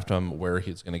draft him where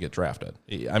he's going to get drafted.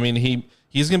 I mean,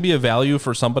 he's going to be a value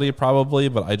for somebody probably,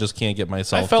 but I just can't get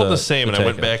myself. I felt the same, and I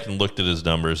went back and looked at his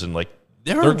numbers, and like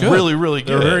they're good. really, really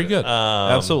good. They're very good.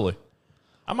 Absolutely.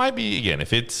 I might be again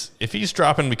if he's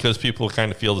dropping because people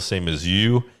kind of feel the same as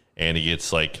you, and he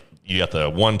gets like you got the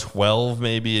 112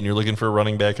 maybe, and you're looking for a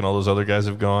running back, and all those other guys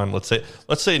have gone. Let's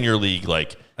say in your league,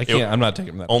 like I'm not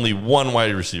taking that. Only one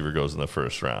wide receiver goes in the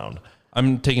first round.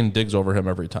 I'm taking Diggs over him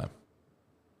every time.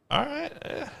 All right,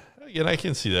 again, I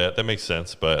can see that. That makes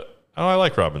sense, but I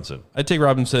like Robinson. I'd take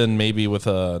Robinson maybe with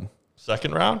a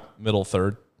second round, middle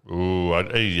third. Ooh,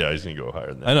 yeah, he's gonna go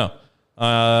higher than that. I know.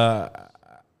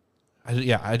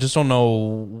 I just don't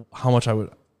know how much I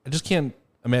would. I just can't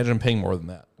imagine paying more than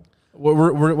that.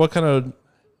 What kind of?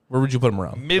 Where would you put him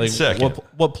around? Mid-second.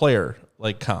 What player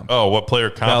comp? Oh, what player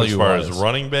comp as far as Value-wise.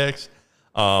 running backs?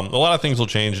 A lot of things will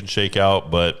change and shake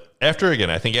out, but I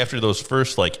think after those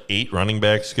first like 8 running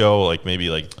backs go, like maybe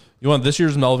like You want this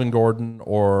year's Melvin Gordon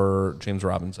or James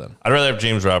Robinson? I'd rather have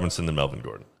James Robinson than Melvin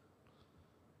Gordon.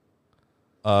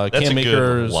 That's Cam a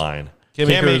good line. Cam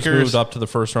Akers moved up to the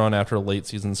first round after a late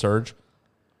season surge.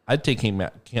 I'd take Cam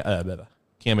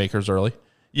Akers early.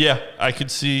 Yeah, I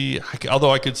could see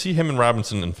him and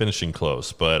Robinson and finishing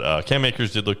close, but Cam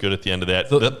Akers did look good at the end of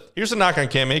that. Here's a knock on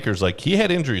Cam Akers. Like, he had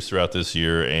injuries throughout this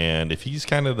year, and if he's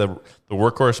kind of the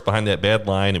workhorse behind that bad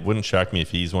line, it wouldn't shock me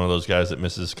if he's one of those guys that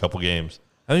misses a couple games.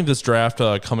 I think this draft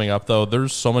coming up, though,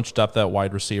 there's so much depth at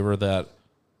wide receiver that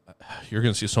you're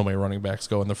going to see so many running backs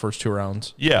go in the first 2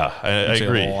 rounds. Yeah, I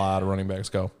agree. A lot of running backs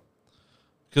go.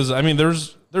 Because, I mean,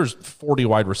 there's 40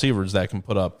 wide receivers that can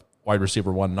put up wide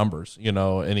receiver 1 numbers,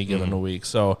 any given week.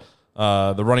 So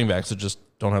the running backs that just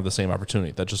don't have the same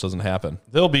opportunity. That just doesn't happen.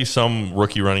 There'll be some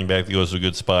rookie running back that goes to a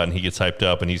good spot and he gets hyped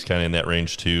up and he's kind of in that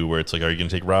range too, where it's like, are you going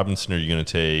to take Robinson or are you going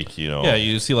to take, Yeah,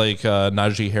 you see like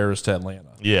Najee Harris to Atlanta.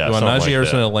 Yeah, do you want Najee like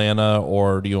Harris that. in Atlanta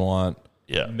or do you want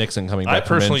Mixon coming back I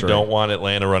personally from injury? don't want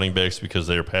Atlanta running backs because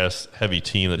they're a pass-heavy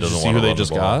team that doesn't see want who to they run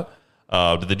just the ball.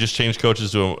 got? Did they just change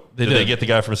coaches to They did they did. get the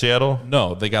guy from Seattle?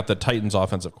 No, they got the Titans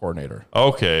offensive coordinator.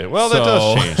 Okay. Well, that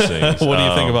does change things. What do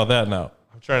you think about that now?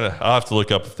 I'll have to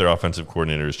look up if their offensive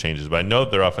coordinator has changes, but I know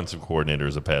that their offensive coordinator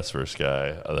is a pass-first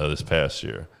guy this past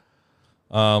year.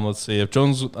 Let's see. If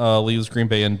Jones leaves Green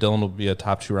Bay and Dillon will be a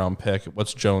top 2-round pick,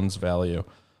 what's Jones' value?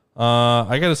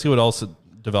 I got to see what else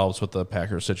develops with the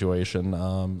Packers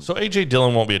situation. So A.J.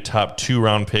 Dillon won't be a top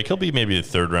 2-round pick. He'll be maybe a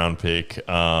 3rd-round pick,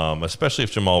 especially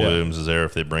if Jamal Williams is there,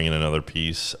 if they bring in another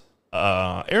piece.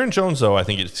 Aaron Jones, though, I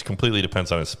think it completely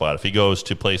depends on his spot. If he goes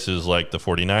to places like the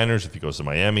 49ers, if he goes to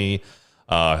Miami,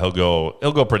 he'll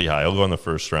go pretty high. He'll go in the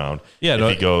 1st round. Yeah,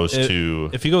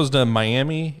 if he goes to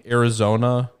Miami,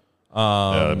 Arizona,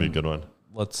 that'd be a good one.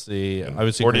 Let's see. I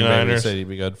would say 49ers. He'd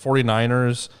be good.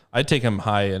 49ers, I'd take him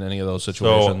high in any of those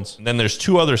situations. So then there's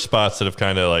 2 other spots that have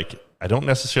kind of like, I don't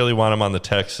necessarily want him on the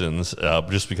Texans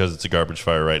just because it's a garbage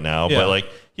fire right now. Yeah. But like,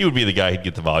 he would be the guy who'd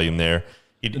get the volume there.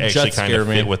 He'd actually Jets kind of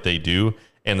scare fit me. what they do.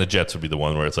 And the Jets would be the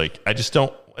one where it's like, I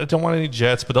don't want any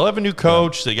Jets, but they'll have a new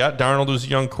coach. Yeah. They got Darnold, who's a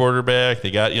young quarterback.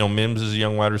 They got, Mims as a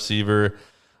young wide receiver.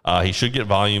 He should get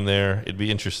volume there. It'd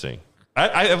be interesting.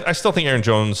 I still think Aaron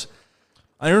Jones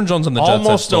on the Jets, almost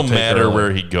no I'd still take matter early.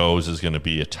 where he goes is going to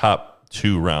be a top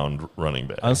 2-round running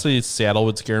back. Honestly, Seattle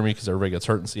would scare me because everybody gets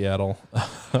hurt in Seattle.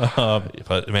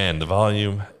 But man, the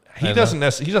volume. He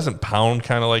doesn't pound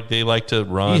kind of like they like to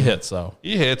run. He hits though.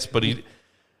 He hits, but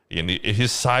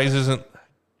his size isn't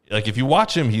like, if you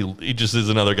watch him, he just is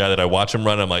another guy that I watch him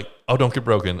run. I'm like, oh, don't get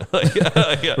broken.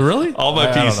 Really? All my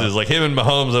I don't pieces, know. like him and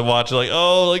Mahomes, I watch like,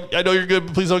 oh, like I know you're good,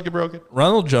 but please don't get broken.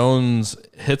 Ronald Jones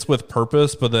hits with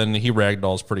purpose, but then he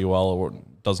ragdolls pretty well. Or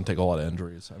doesn't take a lot of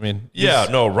injuries. I mean,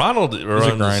 Ronald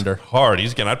runs grinder. hard.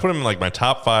 I'd put him in like my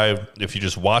top 5 if you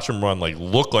just watch him run, like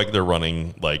look like they're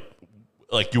running, like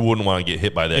you wouldn't want to get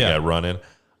hit by that guy running.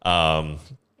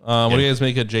 what do you guys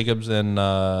make of Jacobs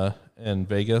in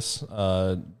Vegas?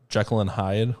 Jekyll and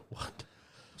Hyde. What?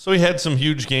 So he had some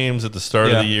huge games at the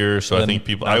start of the year. So I think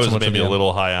I was maybe a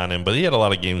little high on him, but he had a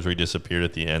lot of games where he disappeared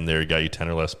at the end there. He got you 10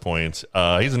 or less points.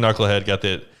 He's a knucklehead. Got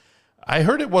that. I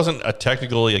heard it wasn't a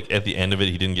technical, like at the end of it,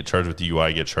 he didn't get charged with DUI.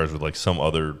 He get charged with like some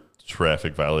other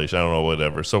traffic violation. I don't know,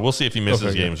 whatever. So we'll see if he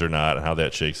misses games or not and how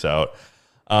that shakes out.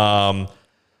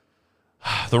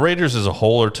 The Raiders as a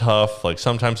whole are tough. Like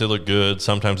sometimes they look good,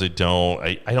 sometimes they don't.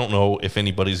 I don't know if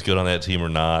anybody's good on that team or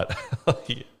not.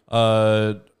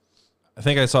 I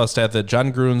think I saw a stat that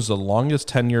John Gruden's the longest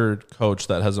tenured coach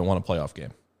that hasn't won a playoff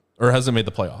game or hasn't made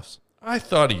the playoffs. I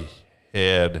thought he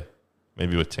had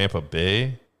maybe with Tampa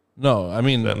Bay. No, I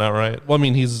mean, Is that not right? Well, I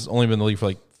mean, he's only been in the league for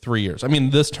like 3 years. I mean,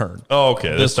 this turn. Oh,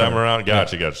 okay. This time turn. around,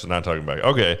 gotcha. So not talking about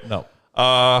okay. No,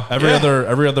 Every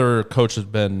every other coach has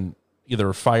been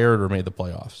either fired or made the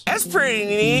playoffs. That's pretty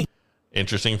neat.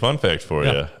 interesting fun fact for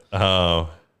Yeah. you.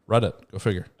 Reddit, go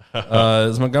figure.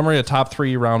 Is Montgomery a top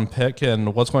 3 round pick?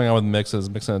 And what's going on with Mixon? Is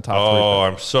Mixon a top 3 pick? Oh,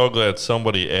 I'm so glad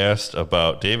somebody asked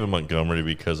about David Montgomery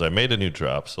because I made a new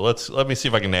drop. So let me see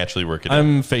if I can naturally work it in.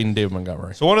 I'm fading David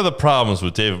Montgomery. So one of the problems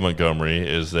with David Montgomery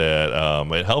is that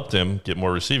it helped him get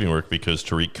more receiving work because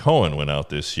Tariq Cohen went out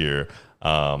this year.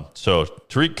 So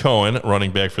Tariq Cohen,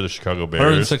 running back for the Chicago Bears,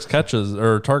 106 catches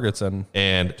or targets in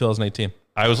and 2018.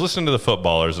 I was listening to the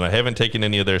Footballers, and I haven't taken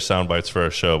any of their sound bites for our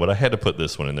show, but I had to put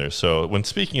this one in there. So when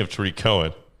speaking of Tariq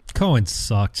Cohen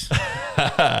sucked.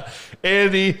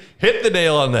 Andy hit the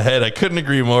nail on the head. I couldn't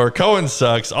agree more. Cohen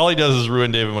sucks. All he does is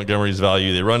ruin David Montgomery's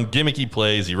value. They run gimmicky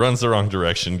plays. He runs the wrong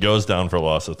direction, goes down for a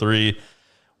loss of 3.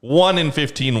 1 in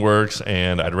 15 works,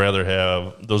 and I'd rather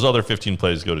have those other 15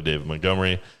 plays go to David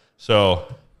Montgomery.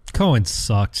 So Cohen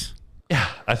sucked. yeah,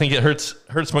 I think it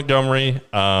hurts Montgomery.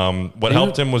 What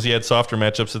helped him was he had softer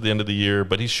matchups at the end of the year,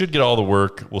 but he should get all the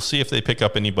work. We'll see if they pick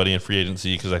up anybody in free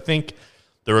agency because I think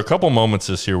there were a couple moments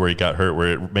this year where he got hurt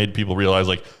where it made people realize,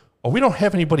 like, oh, we don't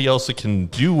have anybody else that can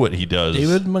do what he does.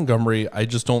 David Montgomery, I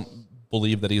just don't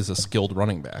believe that he's a skilled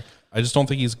running back. I just don't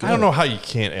think he's good. I don't know how you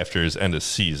can't after his end of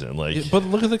season. Like, But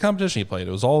look at the competition he played.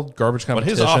 It was all garbage but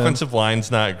competition. his offensive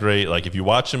line's not great. Like, if you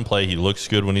watch him play, he looks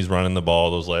good when he's running the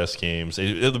ball those last games.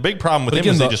 The big problem with him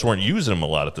again, is they the- just weren't using him a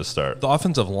lot at the start. The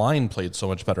offensive line played so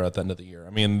much better at the end of the year. I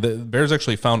mean, the Bears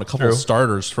actually found a couple of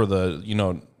starters for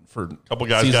for A couple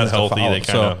guys got seasons to healthy. follow. They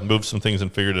kind of moved some things and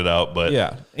figured it out. But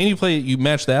Yeah, and you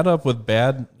match that up with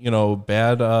bad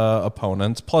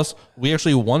opponents. Plus, we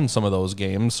actually won some of those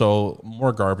games, so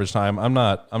more garbage time. I'm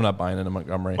not buying into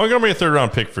Montgomery. Montgomery, a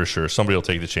 3rd-round pick for sure. Somebody will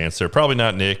take the chance there. Probably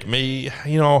not Nick.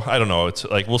 I don't know. It's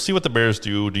like we'll see what the Bears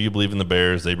do. Do you believe in the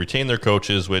Bears? They retain their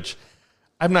coaches, which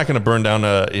I'm not going to burn down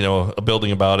a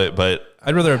building about it. But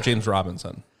I'd rather have James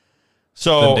Robinson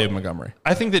so than David Montgomery.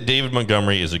 I think that David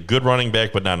Montgomery is a good running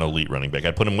back, but not an elite running back.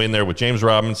 I'd put him in there with James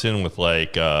Robinson, with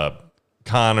like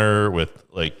Connor, with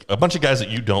like a bunch of guys that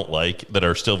you don't like that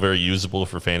are still very usable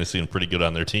for fantasy and pretty good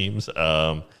on their teams.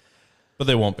 But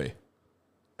they won't be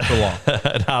for long.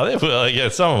 No, they will. Yeah,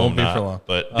 some of Won't them be not, for long.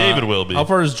 but David will be. How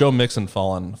far has Joe Mixon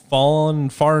fallen? Fallen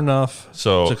far enough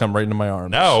So to come right into my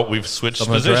arms. now we've switched I'm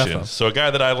gonna draft him. positions. So a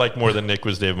guy that I like more than Nick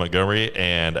was David Montgomery,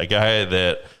 and a guy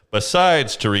that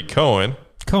besides Tariq Cohen,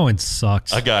 Cohen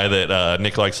sucked. a guy that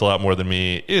Nick likes a lot more than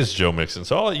me is Joe Mixon.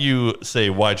 So I'll let you say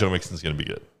why Joe Mixon's going to be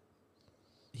good.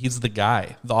 He's the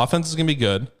guy. The offense is going to be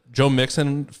good. Joe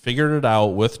Mixon figured it out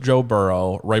with Joe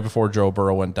Burrow right before Joe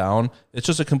Burrow went down. It's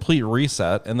just a complete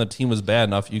reset, and the team was bad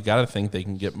enough. You got to think they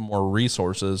can get more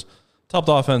resources to help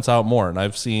the offense out more. And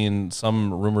I've seen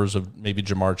some rumors of maybe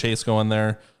Jamar Chase going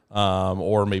there,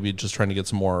 or maybe just trying to get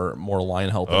some more line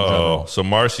help in general. So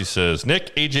Marcy says,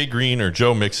 Nick, AJ Green, or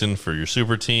Joe Mixon for your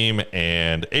super team.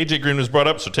 And AJ Green was brought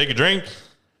up, so take a drink.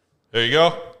 There you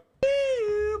go.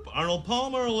 Arnold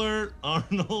Palmer alert.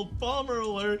 Arnold Palmer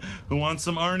alert. Who wants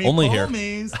some Arnie Only here.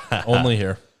 Palmies? Only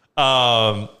here.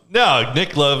 No,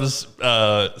 Nick loves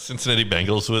Cincinnati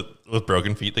Bengals with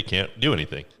broken feet that can't do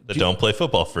anything, that don't play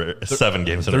football for 7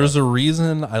 games in a row. There's a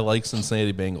reason I like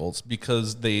Cincinnati Bengals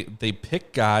because they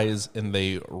pick guys and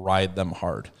they ride them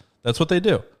hard. That's what they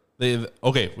do. We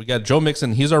got Joe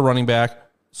Mixon. He's our running back.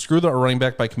 Screw the running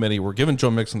back by committee. We're giving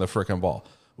Joe Mixon the frickin' ball.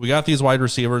 We got these wide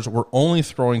receivers. We're only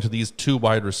throwing to these 2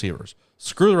 wide receivers.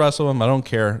 Screw the rest of them. I don't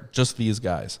care. Just these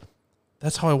guys.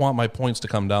 That's how I want my points to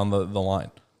come down the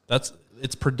line.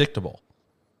 It's predictable.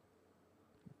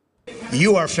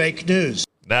 You are fake news.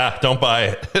 Nah, don't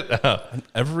buy it.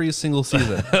 Every single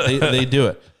season, they do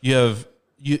it.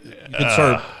 You could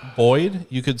start Boyd.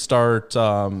 You could start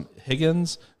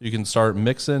Higgins. You can start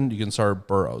Mixon. You can start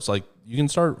Burrows. Like you can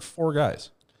start 4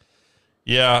 guys.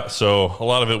 Yeah, so a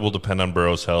lot of it will depend on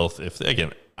Burrow's health.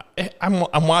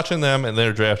 I'm watching them and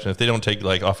they're drafting. If they don't take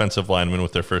like offensive linemen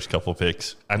with their first couple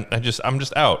picks, I'm just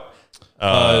out.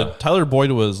 Tyler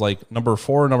Boyd was like number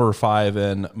 4, number 5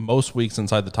 in most weeks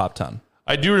inside the top 10.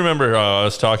 I do remember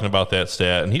us talking about that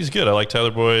stat, and he's good. I like Tyler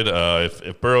Boyd.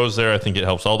 If Burrow's there, I think it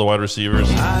helps all the wide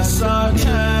receivers. I saw a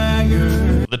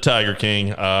tiger. the Tiger King,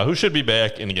 who should be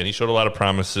back. And again, he showed a lot of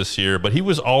promise this year, but he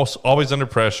was also always under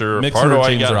pressure. Mixon Part of or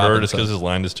why he James got hurt is Robinson? because his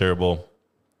line is terrible.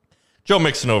 Joe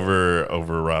Mixon over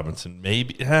Robinson,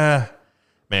 maybe.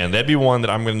 Man, that'd be one that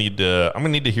I'm gonna need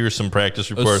to hear some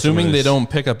practice reports. Assuming they don't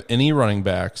pick up any running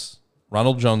backs,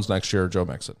 Ronald Jones next year or Joe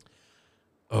Mixon.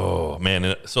 Oh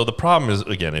man! So the problem is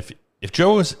again, if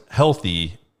Joe is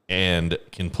healthy and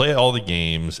can play all the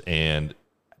games, and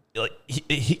like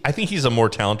I think he's a more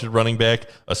talented running back,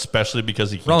 especially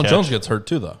because he can Ronald catch. Jones gets hurt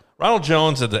too, though. Ronald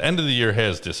Jones at the end of the year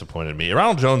has disappointed me.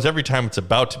 Ronald Jones, every time it's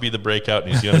about to be the breakout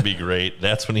and he's going to be great,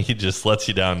 that's when he just lets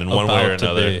you down in one way or About to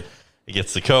another. be. He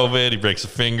gets the COVID, he breaks a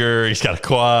finger, he's got a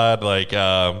quad. Like, Who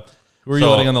are you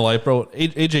letting on the light, bro?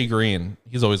 AJ Green.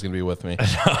 He's always going to be with me.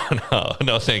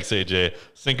 no, thanks, AJ.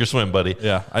 Sink or swim, buddy.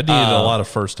 Yeah, I need a lot of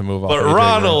firsts to move off. But of AJ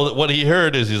Ronald, what he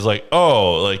heard is he's like,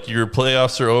 oh, like your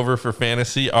playoffs are over for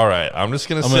fantasy. All right, I'm just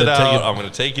going to sit out. I'm going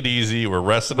to take it easy. We're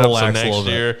resting up so Relax a next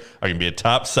little year I can be a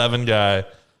top 7 guy.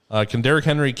 Green. Can Derrick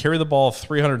Henry carry the ball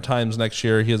 300 times next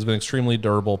year? He has been extremely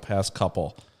durable past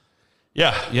couple.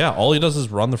 Yeah. Yeah, all he does is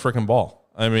run the freaking ball.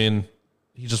 I mean,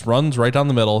 he just runs right down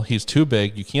the middle. He's too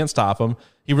big. You can't stop him.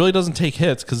 He really doesn't take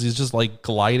hits because he's just like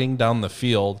gliding down the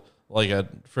field like a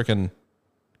freaking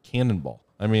cannonball.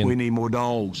 I mean, We need more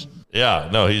dogs. Yeah,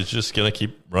 no, he's just going to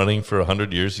keep running for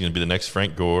 100 years. He's going to be the next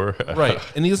Frank Gore. right.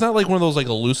 And he's not like one of those like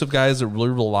elusive guys that really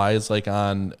relies like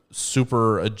on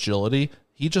super agility.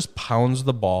 He just pounds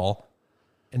the ball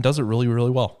and does it really,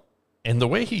 really well. And the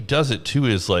way he does it, too,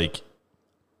 is like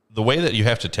the way that you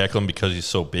have to tackle him because he's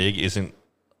so big isn't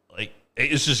like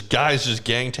it's just guys just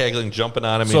gang tackling, jumping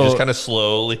on him. So- and just kind of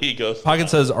slowly he goes. Pocket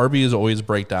says RBs always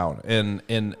break down,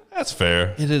 and That's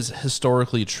fair. it is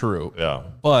historically true. Yeah.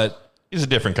 But He's a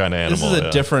different kind of animal. this is a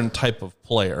yeah. different type of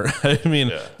player. I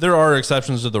mean, there are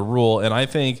exceptions to the rule, and I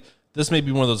think this may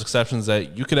be one of those exceptions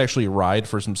that you could actually ride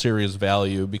for some serious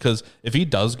value because if he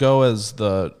does go as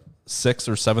the 6th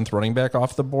or 7th running back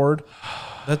off the board,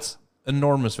 that's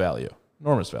enormous value.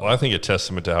 Enormous value. Well, I think a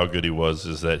testament to how good he was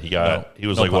is that he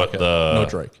was no like what Pocket, the no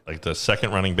Drake. like the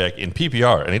second running back in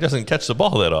PPR, and he doesn't catch the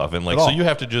ball that often. Like At so, all. you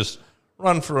have to just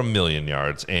run for 1,000,000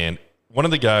 yards. And one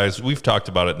of the guys we've talked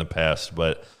about it in the past,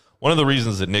 but one of the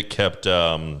reasons that Nick kept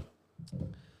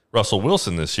Russell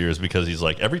Wilson this year is because he's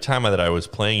like every time that I was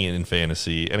playing in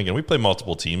fantasy, and again we play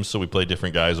multiple teams, so we play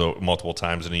different guys multiple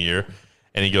times in a year,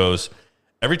 and he goes.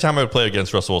 Every time I would play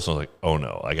against Russell Wilson, I was like, oh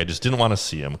no. Like, I just didn't want to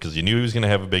see him because you knew he was going to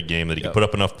have a big game, that he could put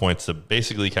up enough points to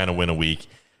basically kind of win a week.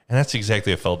 And that's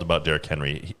exactly how I felt about Derrick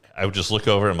Henry. I would just look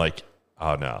over and I'm like,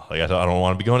 oh no. Like, I don't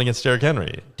want to be going against Derrick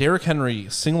Henry. Derrick Henry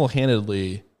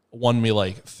single-handedly won me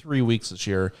like 3 weeks this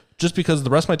year just because the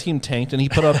rest of my team tanked and he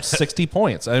put up 60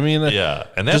 points. I mean, Yeah,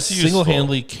 and that's just useful.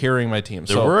 single-handedly carrying my team.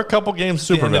 There were a couple games at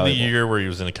the super end of the valuable. year where he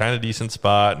was in a kind of decent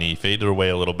spot and he faded away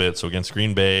a little bit. So against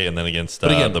Green Bay and then against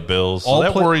again, the Bills. So all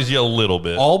that worries you a little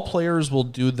bit. all players will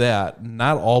do that.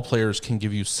 Not all players can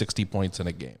give you 60 points in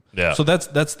a game. Yeah. So that's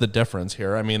the difference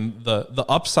here. I mean, the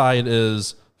upside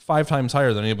is 5 times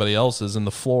higher than anybody else's, and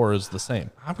the floor is the same.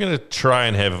 I'm going to try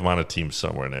and have him on a team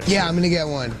somewhere next year. Yeah, I'm gonna get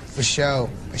one for show.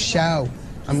 For show.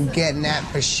 I'm getting that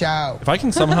for show. If I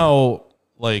can somehow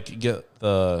like get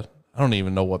the, I don't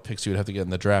even know what picks you would have to get in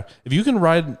the draft. If you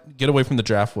can get away from the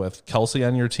draft with Kelsey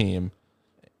on your team,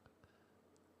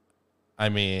 I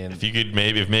mean, If you could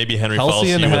if maybe Henry Kelsey falls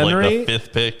to and you with Henry? like the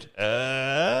 5th pick,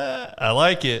 I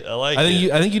like it. I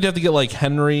think you'd have to get like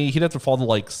Henry. He'd have to fall to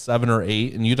like 7 or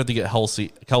 8, and you'd have to get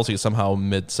Kelsey somehow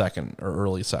mid-second or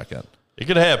early second. it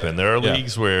could happen. There are Yeah.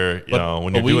 leagues where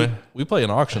when But you're doing we play an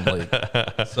auction league,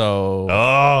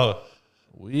 so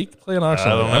we play an I auction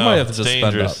don't league. know. I might have to It's just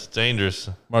dangerous. spend up. It's dangerous.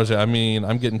 Marcia, I mean,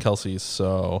 I'm getting Kelsey,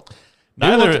 so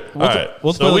Neither. We'll- all right.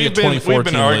 we'll So play we've like a been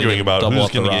 2014 arguing league about and who's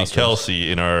double going to up the get rosters.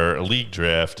 Kelsey in our league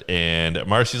draft, and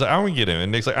Marcy's like, I'm going to get him,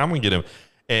 and Nick's like, I'm going to get him.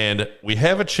 And we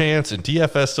have a chance in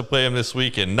DFS to play him this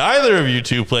week, and neither of you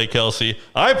two play Kelsey.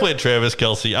 I played Travis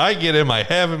Kelsey. I get him. I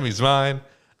have him. He's mine.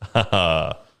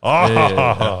 Yeah.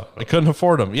 I couldn't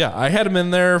afford him. Yeah, I had him in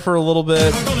there for a little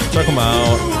bit. Took him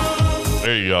out.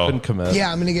 There you go. Couldn't commit.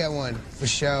 Yeah, I'm gonna get one for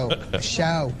show. For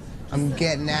show. I'm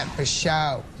getting that for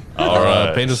show. All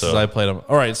right. Painter says I played him.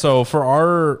 All right, so for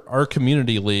our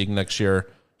community league next year,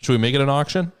 should we make it an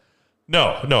auction?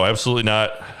 No, absolutely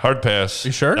not. Hard pass.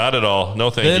 You sure? Not at all. No,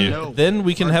 thank you. Then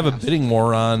we can have a bidding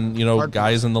war on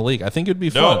guys in the league. I think it'd be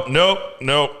fun. Nope.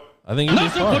 I think it'd be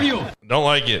fun. Don't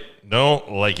like it.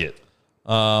 Don't like it.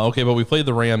 Okay, but we played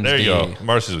the Rams. There you D. go.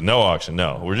 Marcy's no auction.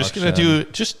 No, we're just gonna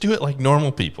Auction. do it like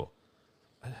normal people.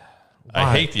 I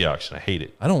Why? hate the auction. I hate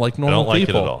it. I don't like I normal don't like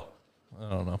people. it at all. I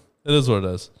don't know. It is what it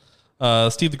is.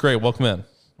 Steve the Great, welcome in.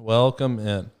 Welcome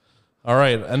in. All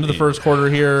right, end of the first quarter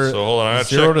here. So hold on, I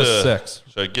 0 to 6.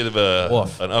 Should I give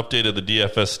Woof. an update of the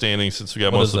DFS standings since we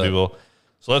got What most is of the that? people?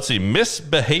 So let's see,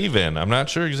 Misbehavin'. I'm not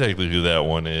sure exactly who that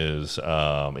one is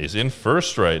in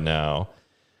first right now.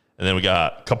 And then we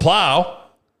got Kaplow.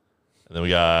 And then we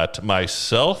got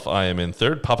myself. I am in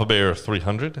third. Papa Bear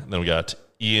 300. And then we got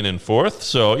Ian in fourth.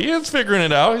 So Ian's figuring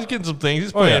it out. He's getting some things.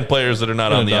 He's playing players that are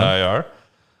not on the IR.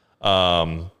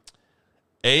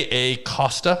 AA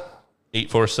Costa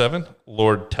 847.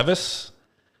 Lord Tevis.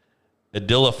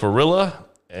 Adilla Farilla.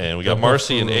 And we got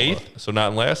Marcy in eighth, so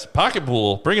not in last. Pocket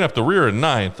Pool bringing up the rear in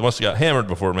ninth. Must have got hammered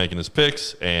before making his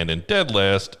picks. And in dead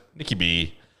last, Nikki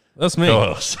B. That's me.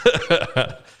 Co-host.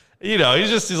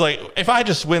 He's like, if I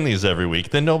just win these every week,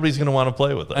 then nobody's going to want to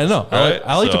play with us. I know. Right?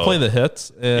 I like to play the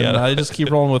hits, and Yeah. I just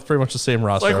keep rolling with pretty much the same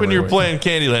roster. Like when every you're week. playing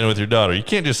Candyland with your daughter. You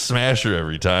can't just smash her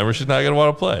every time or she's not going to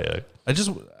want to play. I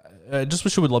just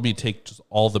wish you would let me take just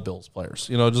all the Bills players,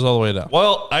 just all the way down.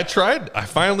 Well, I tried. I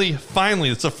finally,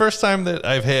 it's the first time that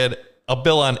I've had a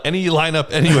Bill on any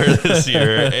lineup anywhere this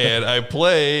year. And I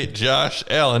play Josh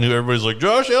Allen, who everybody's like,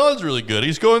 Josh Allen's really good.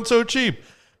 He's going so cheap.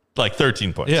 Like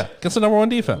 13 points. Yeah, against the number one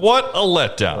defense. What a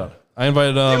letdown. I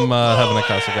invited him, having a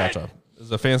Casa Gotcha.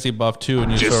 He's a fancy buff, too, and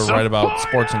used to write about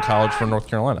sports in college for North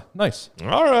Carolina. Nice.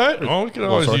 All right. Well, we can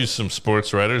always sorry. use some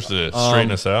sports writers to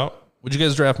straighten us out. Would you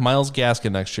guys draft Myles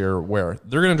Gaskin next year? Where?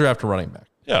 They're going to draft a running back.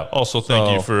 Yeah. Also,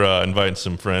 thank you for inviting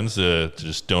some friends to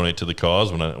just donate to the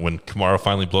cause when Kamara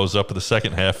finally blows up in the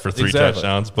second half for 3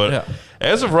 touchdowns. But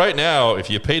as of right now, if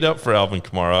you paid up for Alvin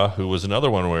Kamara, who was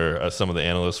another one where some of the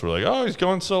analysts were like, "Oh, he's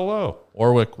going so low."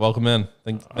 Warwick, welcome in.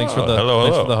 Thanks for the hello.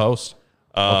 Thanks for the host.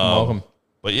 Welcome.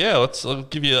 But yeah, I'll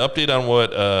give you an update on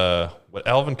what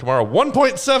Alvin Kamara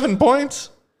 1.7 points.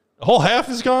 The whole half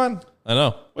is gone. I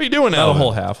know. What are you doing, Not Alvin? a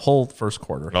whole half, whole first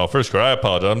quarter. Oh, first quarter. I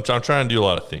apologize. I'm trying to do a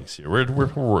lot of things here. We're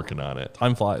working on it.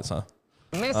 Time flies, huh?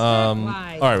 All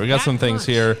right, we got some things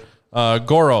here.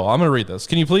 Goro, I'm going to read this.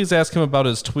 Can you please ask him about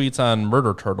his tweets on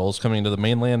murder turtles coming to the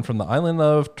mainland from the island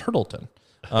of Turtleton?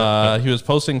 He was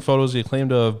posting photos he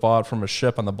claimed to have bought from a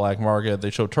ship on the black market.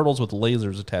 They show turtles with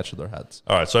lasers attached to their heads.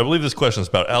 All right, so I believe this question is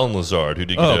about Alan Lazard, who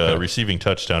did get a receiving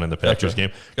touchdown in the Packers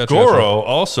game. Goro,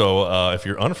 also, if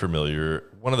you're unfamiliar,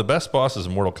 one of the best bosses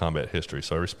in Mortal Kombat history,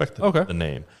 so I respect the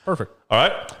name. Perfect. All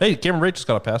right. Hey, Cameron Brate just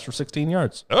got a pass for 16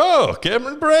 yards. Oh,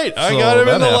 Cameron Brate. I So got him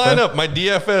in the that happened. lineup. My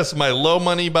DFS, my low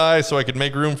money buy, so I could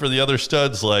make room for the other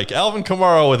studs like Alvin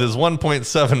Kamara with his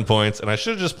 1.7 points, and I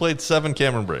should have just played 7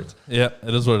 Cameron Brates. Yeah,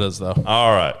 it is what it is, though.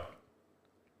 All right.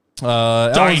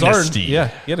 Alan Dynasty. Lazard,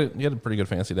 yeah, he had a pretty good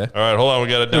fantasy day. All right, hold on. We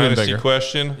got a Could've been dynasty bigger.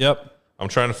 question. Yep. I'm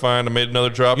trying to find. I made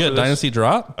another drop. You for got a this. dynasty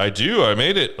drop? I do. I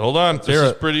made it. Hold on. This hear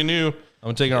is it. pretty new.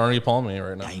 I'm taking Arnie Palme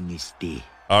right now. Dynasty.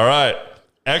 All right.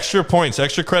 Extra points,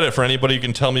 extra credit for anybody who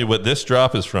can tell me what this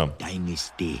drop is from.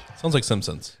 Dynasty. Sounds like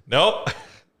Simpsons. Nope.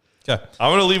 Okay. I'm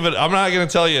going to leave it. I'm not going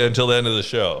to tell you until the end of the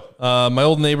show. My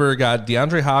old neighbor got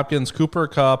DeAndre Hopkins, Cooper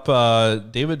Kupp,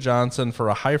 David Johnson for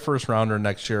a high first rounder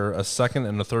next year, a second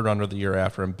and a third rounder the year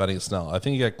after, and Benny Snell. I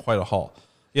think he got quite a haul.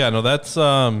 Yeah, no, that's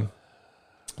a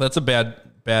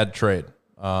bad trade.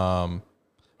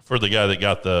 For the guy that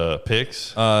got the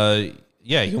picks.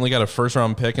 Yeah, you only got a first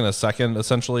round pick and a second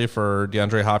essentially for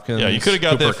DeAndre Hopkins. Yeah, you could have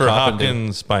got Cooper that for Kupp, and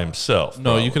Hopkins by himself. No,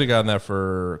 probably. you could have gotten that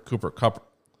for Cooper Kupp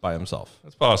by himself.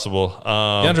 That's possible.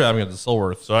 DeAndre Hopkins is still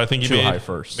worth So I think too he high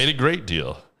first. made a great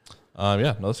deal.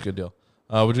 Yeah, no, that's a good deal.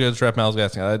 Would you guys draft Myles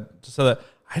Gaskin? I just said that.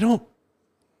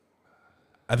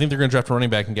 I think they're going to draft a running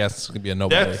back, and Gaskin's going to be a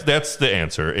nobody. That's the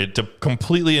answer. It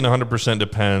completely and 100%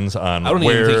 depends on I don't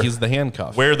where, even think he's the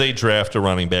handcuff. where they draft a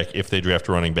running back, if they draft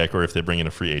a running back, or if they bring in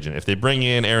a free agent. If they bring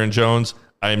in Aaron Jones,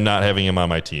 I'm not having him on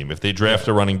my team. If they draft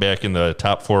a running back in the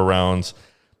top 4 rounds,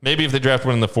 maybe if they draft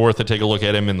one in the 4th, I take a look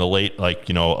at him in the late,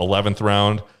 11th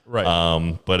round.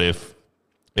 Right. But if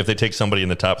they take somebody in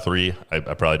the top 3, I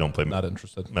probably don't play. Not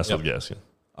interested. Mess with Gaskin.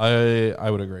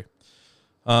 I would agree.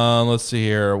 Let's see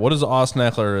here. What is Austin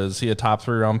Eckler? Is he a top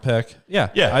 3 round pick? Yeah.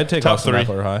 I'd take top Austin 3.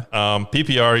 Eckler high.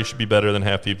 PPR, he should be better than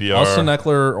half PPR. Austin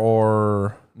Eckler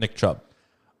or Nick Chubb?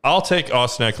 I'll take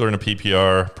Austin Eckler in a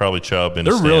PPR, probably Chubb in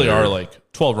a There really standard. are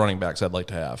like 12 running backs I'd like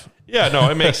to have. Yeah, no,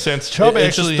 it makes sense. Chubb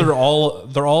It's actually,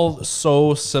 just they're all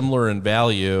so similar in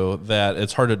value that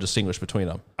it's hard to distinguish between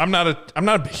them. I'm not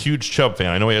a huge Chubb fan.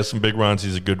 I know he has some big runs.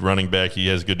 He's a good running back. He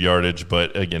has good yardage,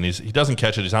 but again, he doesn't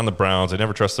catch it. He's on the Browns. I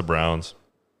never trust the Browns.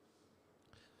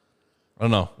 I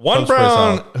don't know. One Chubb's pretty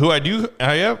Brown solid. who I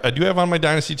do have on my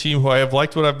dynasty team who I have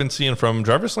liked what I've been seeing from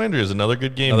Jarvis Landry is another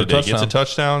good game Another today. Gets a touchdown.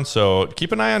 touchdown. So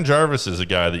keep an eye on Jarvis as a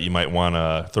guy that you might want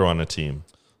to throw on a team.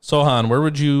 Sohan, where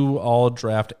would you all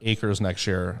draft Akers next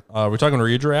year? We're talking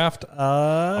redraft.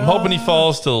 I'm hoping he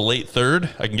falls to the late third.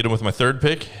 I can get him with my third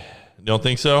pick. You don't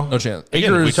think so? No chance.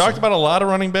 Again, Akers, we talked about a lot of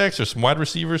running backs. There's some wide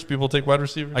receivers. People take wide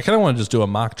receivers. I kind of want to just do a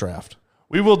mock draft.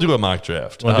 We will do a mock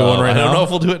draft. Want to do one right now? I don't know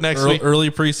if we'll do it next week. Early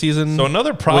preseason. So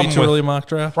another problem way too early mock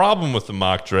draft. Problem with the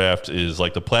mock draft is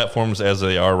like the platforms as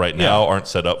they are right now aren't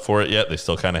set up for it yet. They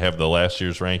still kind of have the last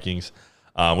year's rankings.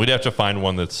 We'd have to find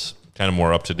one that's kind of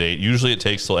more up to date. Usually it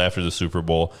takes till after the Super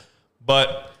Bowl,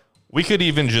 but we could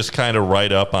even just kind of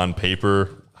write up on paper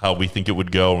how we think it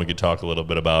would go, and we could talk a little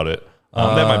bit about it.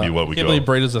 That might be what we Can't go. believe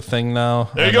Braid is a thing now.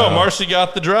 There you go. Marcy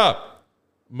got the drop.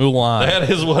 Mulan. That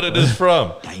is what it is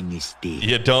from. Dynasty.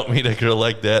 You don't meet a girl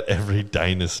like that every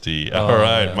dynasty. All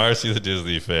right. Yeah. Marcy's a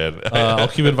Disney fan. I'll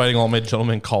keep inviting all my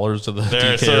gentlemen callers to the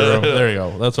DK room. There you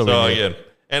go. That's what we do. Again,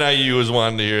 NIU is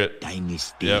wanting to hear it.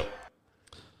 Dynasty. Yep.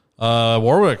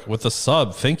 Warwick with the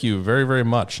sub. Thank you very, very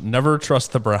much. Never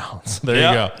trust the Browns. There you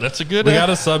go. That's a good. We got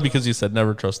a sub because you said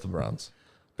never trust the Browns.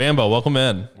 Bambo, welcome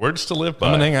in. Words to live by.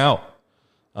 Come and hang out.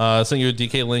 Sent you a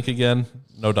DK link again.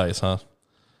 No dice, huh?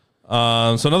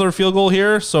 So another field goal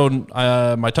here. So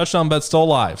my touchdown bet's still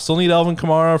alive. Still need Alvin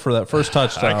Kamara for that first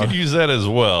touchdown. I could use that as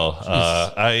well.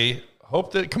 I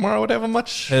hope that Kamara would have a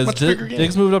much bigger game.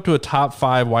 Diggs moved up to a top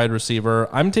 5 wide receiver.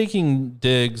 I'm taking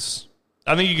Diggs.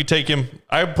 I think you could take him.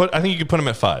 I think you could put him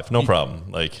at 5. No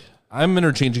problem. Like I'm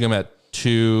interchanging him at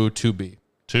 2B.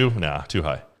 2? Nah, too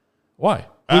high. Why?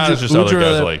 There's just other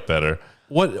guys I like better.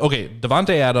 What? Okay,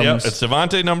 Devontae Adams. Yep, it's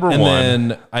Devontae number 1.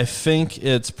 And then I think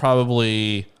it's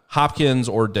probably Hopkins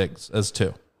or Diggs as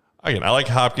 2. Again, I like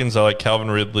Hopkins. I like Calvin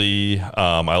Ridley.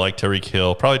 I like Tyreek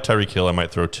Hill. Probably Tyreek Hill I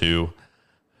might throw 2.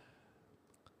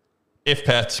 If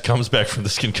Pat comes back from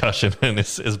this concussion and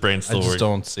his brain's still working. I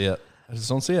just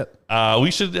don't see it.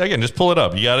 We should, again, just pull it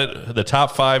up. You got it. The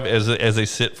top 5 as they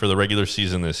sit for the regular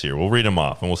season this year. We'll read them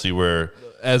off, and we'll see where.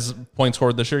 As points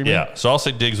scored this year, you mean? Yeah. So I'll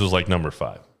say Diggs was like number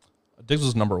 5. Diggs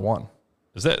was number 1.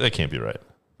 Is that can't be right.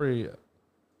 I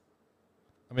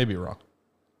may be wrong.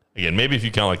 Again, maybe if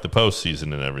you count like the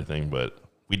postseason and everything, but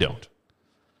we don't.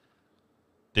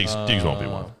 Diggs won't be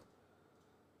 1.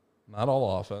 Not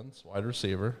all offense. Wide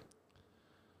receiver.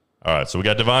 All right. So we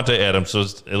got Devontae Adams. So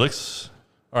it looks.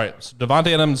 All right. So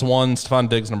Devontae Adams 1, Stephon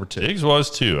Diggs number 2. Diggs was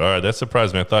 2. All right. That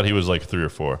surprised me. I thought he was like 3 or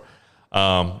 4.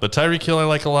 But Tyreek Hill I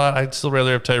like a lot. I'd still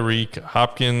rather have Tyreek.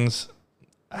 Hopkins,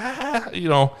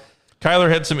 Kyler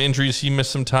had some injuries. He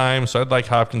missed some time, so I'd like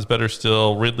Hopkins better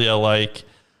still. Ridley I like.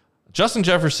 Justin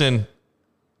Jefferson,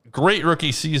 great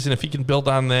rookie season. If he can build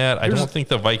on that, I don't think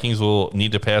the Vikings will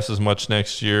need to pass as much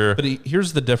next year. But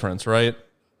here's the difference, right?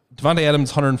 Devontae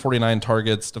Adams, 149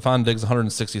 targets. Stephon Diggs,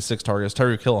 166 targets.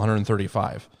 Tyreek Hill,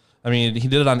 135. I mean, he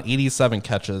did it on 87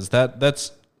 catches.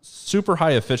 That's super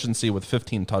high efficiency with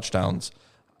 15 touchdowns.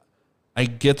 I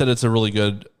get that it's a really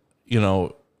good,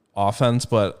 offense,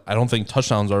 but I don't think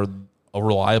touchdowns are a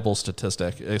reliable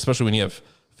statistic, especially when you have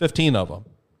 15 of them.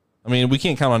 I mean, we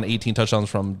can't count on 18 touchdowns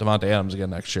from Devontae Adams again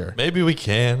next year. Maybe we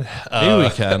can.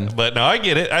 But no, I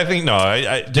get it. I think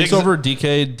Diggs over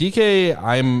DK. DK,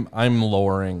 I'm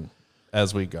lowering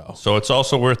as we go. So it's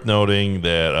also worth noting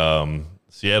that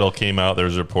Seattle came out. There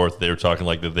was a report that they were talking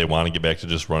like that they want to get back to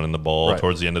just running the ball. Right.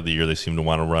 Towards the end of the year, they seem to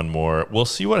want to run more. We'll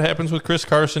see what happens with Chris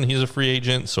Carson. He's a free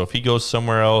agent, so if he goes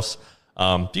somewhere else,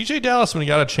 DJ Dallas, when he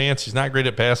got a chance, he's not great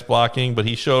at pass blocking, but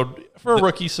he showed for a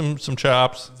rookie some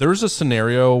chops. There's a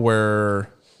scenario where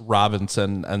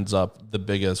Robinson ends up the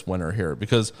biggest winner here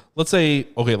because let's say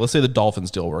the Dolphins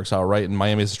deal works out, right? And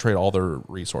Miami has to trade all their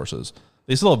resources.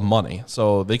 They still have money,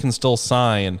 so they can still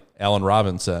sign Allen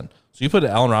Robinson. So you put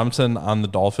Allen Robinson on the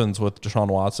Dolphins with Deshaun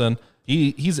Watson,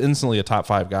 he's instantly a top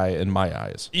 5 guy in my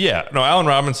eyes. Yeah, no, Allen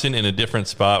Robinson in a different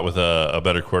spot with a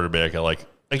better quarterback. I like.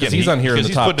 Again, he's on here in the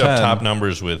top 10. He's put up top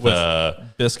numbers with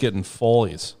Biscuit and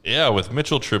Foley's. Yeah, with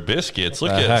Mitchell Trubisky. Look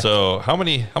at so how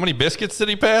many biscuits did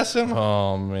he pass him?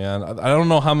 Oh man, I don't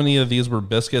know how many of these were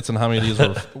biscuits and how many of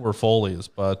these were Foley's,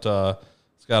 but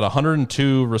he's got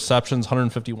 102 receptions,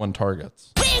 151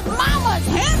 targets. Big Mama's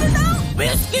handing out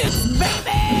biscuits,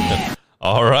 baby.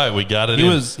 All right, we got it. He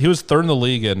was third in the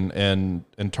league in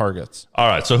targets. All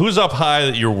right, so who's up high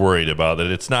that you're worried about that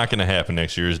it's not going to happen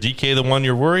next year? Is DK the one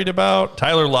you're worried about?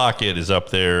 Tyler Lockett is up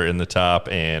there in the top,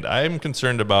 and I'm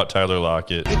concerned about Tyler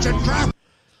Lockett. It's a trap.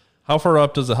 How far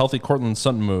up does a healthy Cortland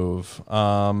Sutton move?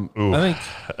 I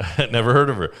think never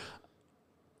heard of her.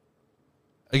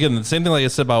 Again, the same thing like I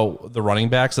said about the running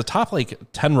backs. The top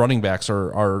 10 running backs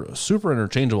are super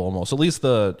interchangeable almost. At least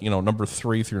the number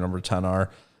 3 through number 10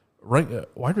 are.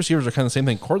 Wide receivers are kind of the same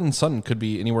thing. Cortland Sutton could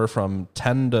be anywhere from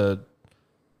 10 to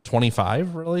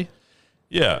 25, really.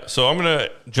 Yeah, so I'm going to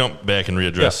jump back and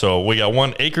readdress. Yeah. So we got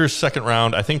one Akers second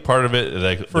round. I think part of it,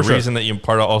 the reason that you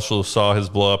also saw his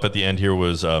blow up at the end here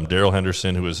was Darrell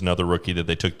Henderson, who was another rookie that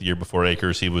they took the year before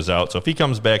Akers. He was out. So if he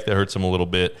comes back, that hurts him a little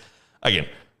bit. Again,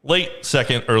 late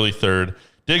second, early third.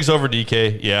 Diggs over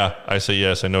DK. Yeah, I say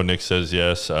yes. I know Nick says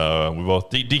yes. We both.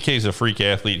 DK's a freak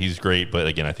athlete. He's great, but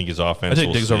again, I think his offense. I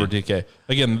take Diggs over DK.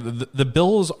 Again, the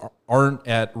Bills aren't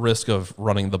at risk of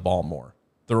running the ball more.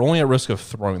 They're only at risk of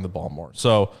throwing the ball more.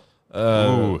 So,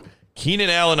 Keenan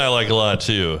Allen I like a lot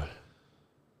too.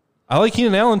 I like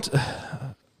Keenan Allen.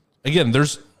 Again,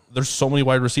 there's so many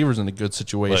wide receivers in a good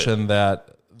situation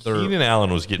that Keenan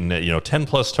Allen was getting 10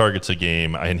 plus targets a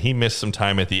game, and he missed some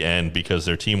time at the end because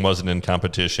their team wasn't in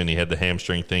competition. He had the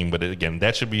hamstring thing, but again,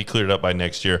 that should be cleared up by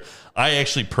next year. I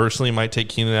actually personally might take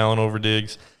Keenan Allen over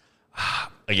Diggs.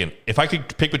 Again, if I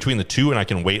could pick between the two and I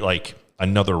can wait like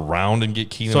another round and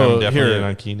get Keenan, I'm definitely in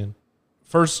on Keenan.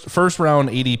 First round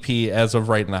ADP as of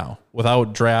right now,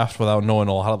 without draft, without knowing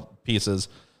a lot of pieces.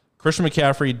 Christian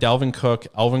McCaffrey, Dalvin Cook,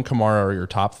 Alvin Kamara are your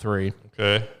top three.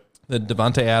 Okay. Then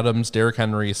Devontae Adams, Derrick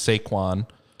Henry, Saquon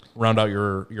round out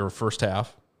your first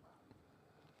half.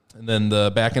 And then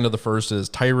the back end of the first is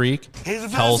Tyreek,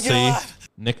 Kelsey,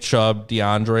 Nick Chubb,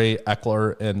 DeAndre,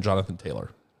 Eckler, and Jonathan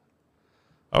Taylor.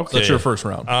 Okay. So that's your first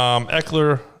round.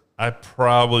 Eckler, I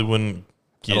probably wouldn't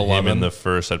get At him 11. in the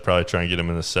first. I'd probably try and get him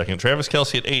in the second. Travis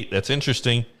Kelce at 8. That's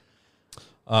interesting.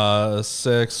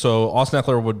 6. So Austin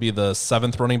Eckler would be the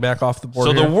 7th running back off the board.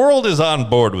 So here. the world is on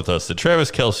board with us that Travis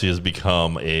Kelce has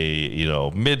become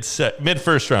a mid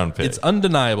first round pick. It's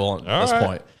undeniable at this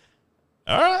point.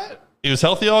 All right. He was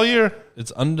healthy all year.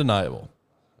 It's undeniable.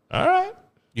 All right.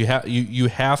 You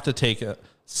have to take it.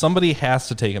 Somebody has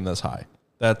to take him this high.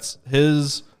 That's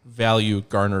his value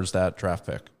garners that draft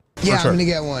pick. Yeah, sure. I'm gonna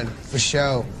get one for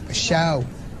show. For show.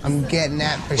 I'm getting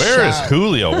that for show. Where is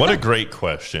Julio? What a great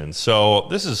question. So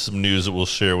this is some news that we'll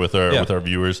share with our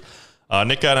viewers.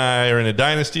 Nick and I are in a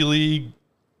dynasty league.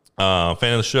 Fan of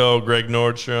the show, Greg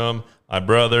Nordstrom, my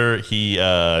brother. He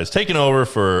is taking over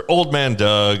for old man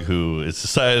Doug, who has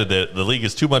decided that the league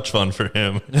is too much fun for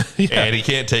him and he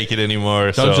can't take it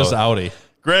anymore. Doug's just outie.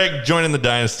 Greg joining the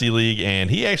Dynasty League, and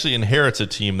he actually inherits a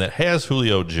team that has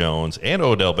Julio Jones and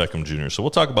Odell Beckham Jr. So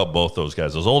we'll talk about both those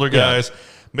guys. Those older guys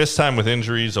missed time with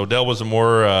injuries. Odell was a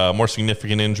more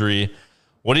significant injury.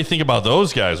 What do you think about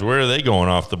those guys? Where are they going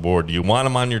off the board? Do you want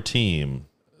them on your team?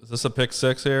 Is this a pick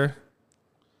 6 here?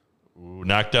 Ooh,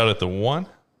 knocked out at the 1?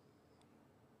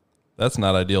 That's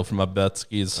not ideal for my bet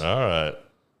skis. All right.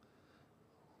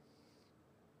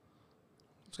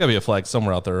 There's got to be a flag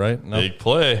somewhere out there, right? No. Big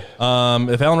play.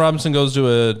 If Allen Robinson goes to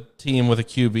a team with a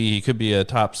QB, he could be a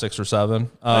top 6 or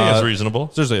 7. I think that's reasonable.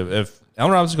 Seriously, if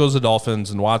Allen Robinson goes to the Dolphins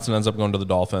and Watson ends up going to the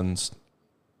Dolphins,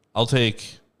 I'll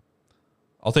take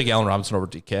Allen Robinson over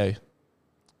DK.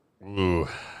 Ooh.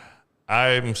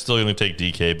 I'm still going to take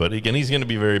DK, but again, he's going to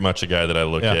be very much a guy that I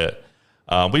look at.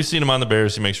 We've seen him on the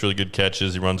Bears. He makes really good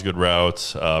catches. He runs good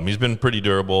routes. He's been pretty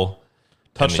durable.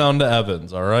 Touchdown to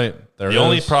Evans. All right. The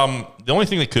only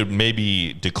thing that could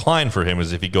maybe decline for him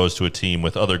is if he goes to a team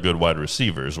with other good wide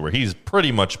receivers, where he's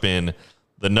pretty much been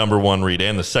the number one read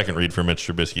and the second read for Mitch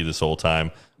Trubisky this whole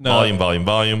time. No.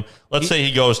 Volume. Let's say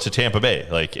he goes to Tampa Bay,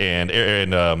 and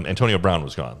Antonio Brown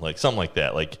was gone, something like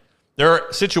that. There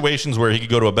are situations where he could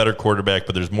go to a better quarterback,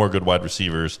 but there's more good wide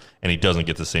receivers, and he doesn't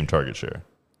get the same target share.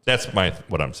 That's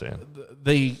what I'm saying.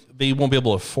 They won't be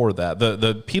able to afford that.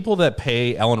 The people that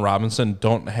pay Allen Robinson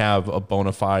don't have a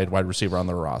bona fide wide receiver on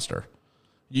their roster.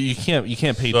 You can't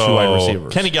pay 2 wide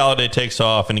receivers. Kenny Galladay takes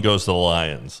off and he goes to the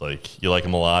Lions. You like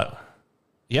him a lot?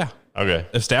 Yeah. Okay.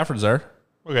 If Stafford's there.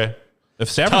 Okay. If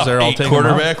Stafford's there, I'll take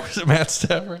quarterback. him out. Was it Matt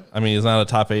Stafford? I mean, he's not a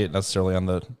top 8 necessarily on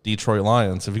the Detroit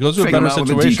Lions. If he goes to a better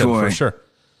situation, for sure.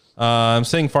 I'm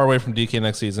staying far away from DK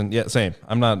next season. Yeah, same.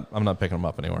 I'm not picking him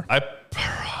up anymore. I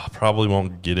probably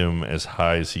won't get him as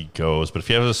high as he goes, but if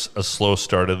he has a slow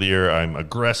start of the year, I'm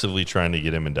aggressively trying to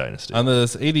get him in Dynasty. On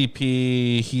this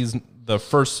ADP, he's the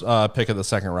first pick of the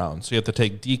second round. So you have to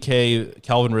take DK,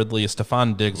 Calvin Ridley,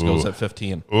 Stephon Diggs goes at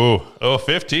 15.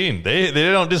 15. They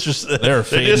don't disrespect. They're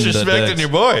disrespecting your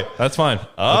boy. That's fine.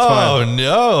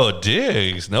 No,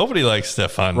 Diggs. Nobody likes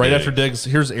Stephon. Right Diggs. after Diggs,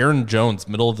 here's Aaron Jones,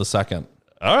 middle of the second.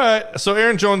 All right, so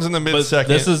Aaron Jones in the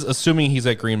mid-second. This is assuming he's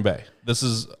at Green Bay. This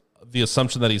is the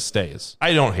assumption that he stays.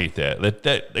 I don't hate that.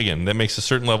 That makes a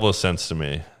certain level of sense to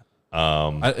me.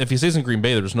 If he stays in Green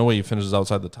Bay, there's no way he finishes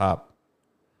outside the top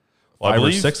 5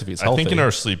 or 6 if he's healthy. I think in our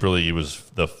sleeper league, he was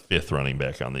the 5th running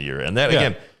back on the year, and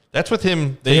again, that's with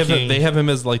him. They have him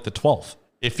as the 12th.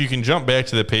 If you can jump back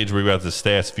to the page where we got the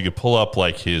stats, if you could pull up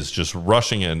his just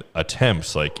rushing and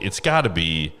attempts, it's got to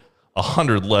be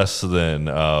 100 less than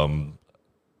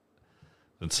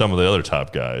some of the other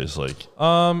top guys. Like,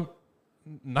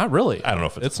 not really. I don't know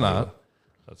if it's not.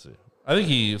 Let's see. I think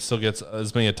he still gets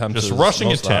as many attempts. Just as rushing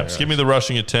most attempts. of the Give me the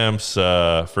rushing attempts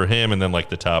for him, and then like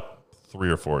the top 3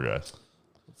 or 4 guys.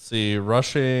 Let's see,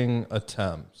 rushing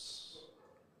attempts.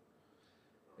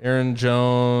 Aaron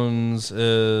Jones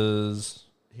is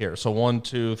here. So 1,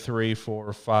 2, 3,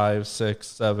 4, 5, 6,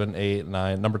 7, 8,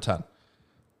 9. Number 10.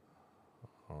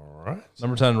 All right.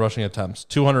 Number 10 rushing attempts.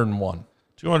 201.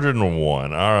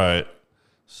 201. All right.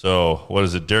 So what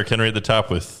is it? Derrick Henry at the top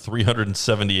with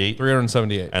 378.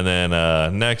 378. And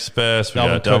then next best, we Dalvin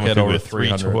got Cook Dalvin had Cook over with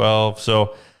 300. 312.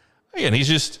 So again, he's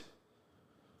just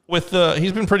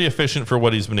he's been pretty efficient for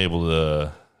what he's been able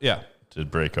to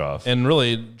break off. And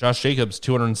really, Josh Jacobs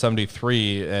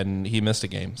 273, and he missed a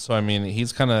game. So I mean,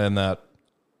 he's kind of in that.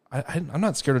 I'm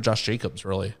not scared of Josh Jacobs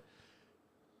really.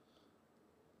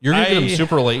 You're gonna get him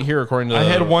super late here, according to. I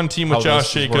had one team with how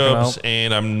Josh this is working Jacobs, out.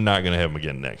 and I'm not going to have him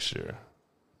again next year.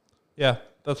 Yeah,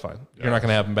 that's fine. You're not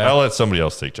gonna have him back. I'll let somebody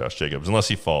else take Josh Jacobs unless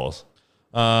he falls.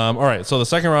 All right, so the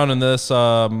second round in this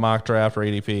mock draft or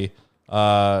ADP,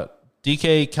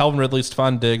 DK, Calvin Ridley,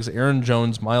 Stephon Diggs, Aaron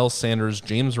Jones, Miles Sanders,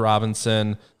 James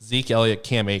Robinson, Zeke Elliott,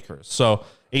 Cam Akers. So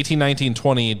 18, 19,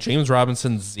 20, James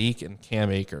Robinson, Zeke, and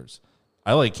Cam Akers.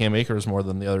 I like Cam Akers more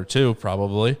than the other two,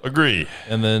 probably. Agree.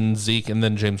 And then Zeke, and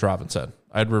then James Robinson.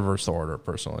 I'd reverse the order,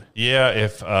 personally. Yeah,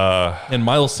 if And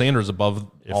Miles Sanders above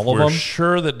all of we're them.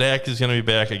 sure that Dak is going to be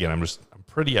back again, I'm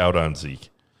pretty out on Zeke.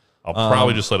 I'll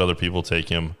probably just let other people take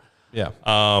him. Yeah.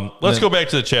 Let's go back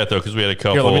to the chat though, because we had a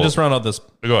couple. Here, let me just round out this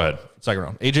Go ahead. second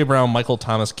round. A.J. Brown, Michael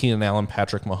Thomas, Keenan Allen,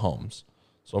 Patrick Mahomes.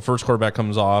 So first quarterback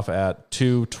comes off at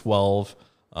 2-12,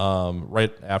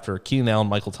 right after Keenan Allen,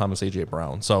 Michael Thomas, A.J.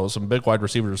 Brown. So some big wide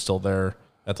receivers still there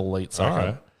at the late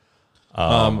second.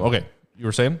 All right. Okay, you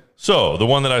were saying? So the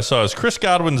one that I saw is Chris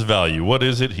Godwin's value. What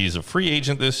is it? He's a free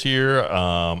agent this year.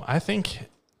 I think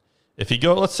if he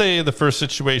let's say the first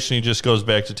situation, he just goes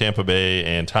back to Tampa Bay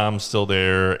and Tom's still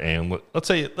there, and let's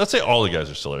say all the guys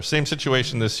are still there. Same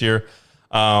situation this year.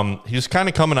 He's kind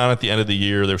of coming on at the end of the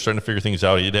year. They were starting to figure things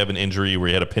out. He did have an injury where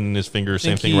he had a pin in his finger.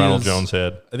 Same thing Ronald Jones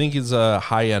had. I think he's a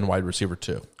high-end wide receiver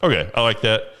too. Okay, I like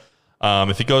that.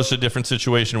 If he goes to a different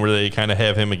situation where they kind of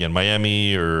have him again,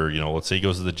 Miami, or let's say he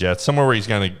goes to the Jets, somewhere where he's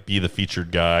going to be the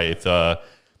featured guy. If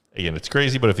again, it's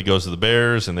crazy, but if he goes to the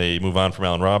Bears and they move on from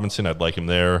Allen Robinson, I'd like him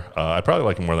there. I'd probably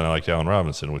like him more than I liked Allen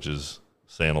Robinson, which is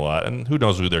saying a lot. And who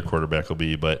knows who their quarterback will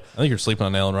be? But I think you're sleeping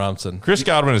on Allen Robinson. Chris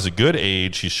Godwin is a good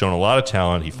age. He's shown a lot of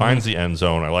talent. He finds the end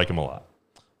zone. I like him a lot.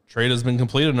 Trade has been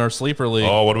completed in our sleeper league.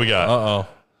 Oh, what do we got? Uh-oh.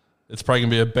 It's probably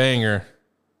going to be a banger.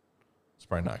 It's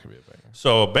probably not going to be a banger.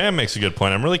 So Bam makes a good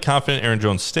point. I'm really confident Aaron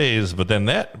Jones stays, but then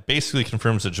that basically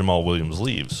confirms that Jamal Williams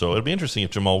leaves. So it'd be interesting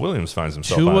if Jamal Williams finds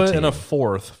himself on a Tua team. and a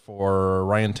fourth for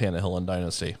Ryan Tannehill in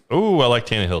Dynasty. Ooh, I like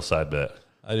Tannehill's side bet.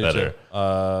 I do better.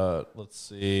 too. Let's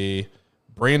see.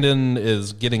 Brandon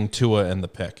is getting Tua in the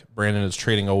pick. Brandon is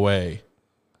trading away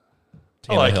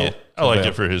I like Tannehill it. I like to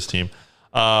it for his team.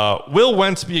 Will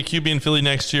Wentz be a QB in Philly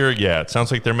next year? Yeah, it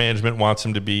sounds like their management wants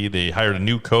him to be. They hired a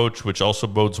new coach, which also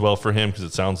bodes well for him because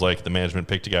it sounds like the management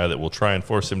picked a guy that will try and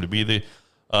force him to be the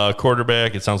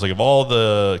quarterback. It sounds like of all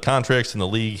the contracts in the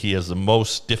league, he has the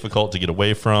most difficult to get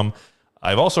away from.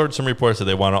 I've also heard some reports that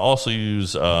they want to also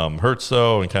use Hurts,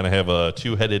 though, and kind of have a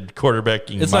two-headed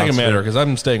quarterbacking It's not going to matter because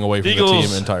I'm staying away from Eagles, the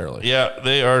team entirely. Yeah,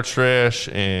 they are trash,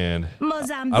 and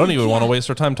I don't even want to waste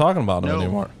our time talking about them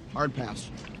anymore. Hard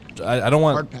pass. I don't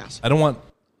want. Hard pass. I don't want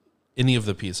any of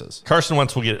the pieces. Carson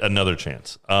Wentz will get another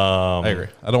chance. I agree.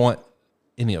 I don't want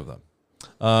any of them.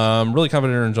 Really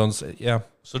confident Aaron Jones. Yeah.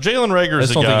 So Jalen Reagor is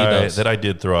a don't think he guy does. that I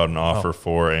did throw out an offer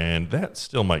for, and that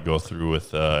still might go through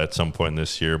with at some point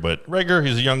this year. But Reagor,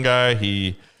 he's a young guy.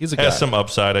 He's a has guy. some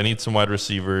upside. I need some wide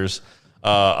receivers.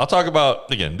 I'll talk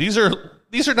about, again, these are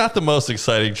not the most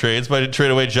exciting trades, but I did trade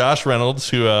away Josh Reynolds,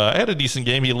 who had a decent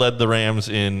game. He led the Rams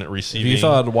in receiving. If you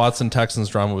thought Watson Texans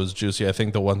drama was juicy, I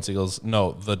think the Eagles.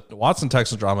 No, the Watson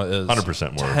Texans drama is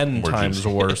 100% more 10 more times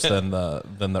juicy. worse than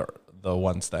the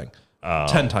Wentz thing.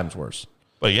 10 times worse.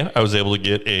 But yeah, I was able to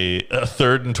get a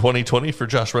third in 2020 for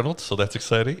Josh Reynolds, so that's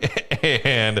exciting.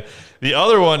 And the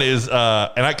other one is,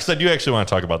 because I do actually want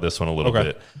to talk about this one a little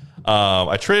bit.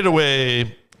 I traded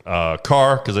away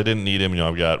Carr because I didn't need him.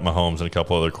 I've got Mahomes and a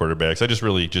couple other quarterbacks. I just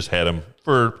really just had him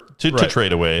to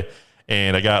trade away,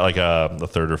 and I got like the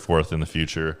third or fourth in the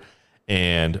future.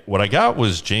 And what I got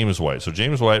was James White. So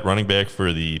James White, running back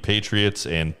for the Patriots,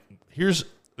 and here's.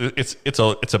 It's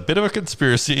a bit of a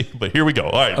conspiracy, but here we go.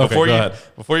 All right,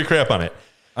 before you crap on it.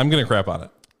 I'm going to crap on it.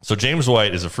 So James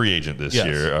White is a free agent this Yes.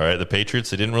 year. All right, the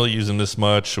Patriots, they didn't really use him this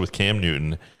much with Cam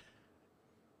Newton.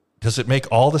 does it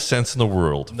make all the sense in the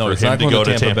world No, for he's him not to going go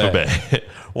to to Tampa Tampa Bay?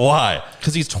 Why?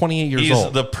 Because he's 28 years He's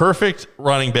old. the perfect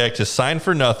running back to sign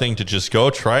for nothing, to just go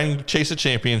try and chase a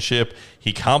championship.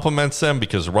 He complements them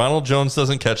because Ronald Jones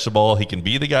doesn't catch the ball. He can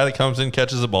be the guy that comes in,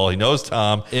 catches the ball. He knows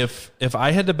Tom. If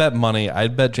I had to bet money,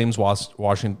 I'd bet James White.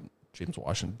 James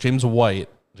White.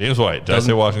 Did I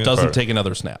say Washington? Doesn't Pardon. take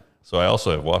another snap. So I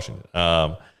also have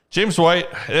Washington. James White,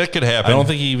 it could happen. I don't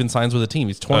think he even signs with a team.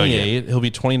 He's 28. yeah. He'll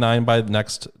be 29 by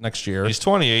next year. He's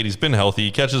 28. He's been healthy.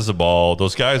 He catches the ball.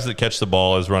 Those guys that catch the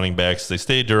ball as running backs, they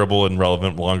stay durable and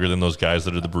relevant longer than those guys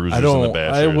that are the bruisers and the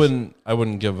bashers. I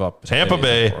wouldn't give up Tampa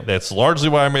Bay. for him. That's largely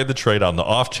why I made the trade on the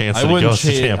off chance that I he wouldn't goes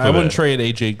to Tampa Bay. I wouldn't trade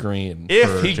AJ Green.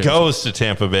 If he goes to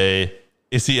Tampa Bay,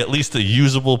 is he at least a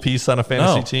usable piece on a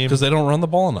fantasy team? because they don't run the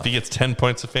ball enough. If he gets 10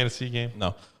 points a fantasy game?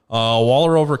 No.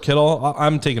 Waller over Kittle.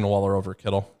 I'm taking Waller over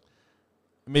Kittle.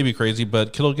 It may be crazy,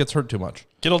 but Kittle gets hurt too much.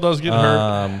 Kittle does get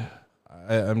hurt.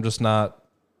 I'm just not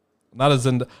as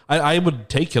in. I would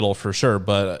take Kittle for sure,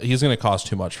 but he's going to cost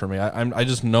too much for me. I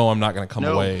just know I'm not going to come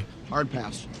away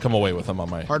with him on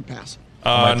my Hard pass. No,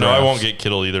 I drafts. won't get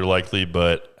Kittle either, likely.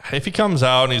 But if he comes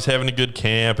out and he's having a good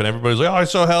camp and everybody's like, oh,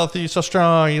 he's so healthy, he's so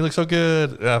strong, he looks so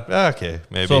good. Okay,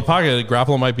 maybe. So pocket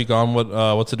Garoppolo might be gone.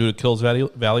 What's to do to Kittle's value?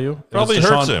 Probably If it's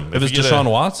hurts him. If it's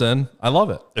Deshaun Watson, I love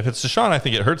it. If it's Deshaun, I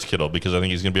think it hurts Kittle because I think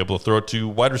he's going to be able to throw it to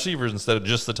wide receivers instead of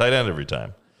just the tight end every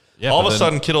time. Yeah, All but of a then-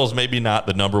 sudden, Kittle's maybe not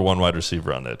the number one wide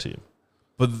receiver on that team.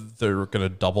 But they're going to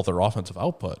double their offensive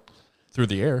output through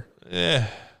the air. Yeah,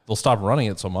 They'll stop running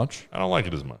it so much. I don't like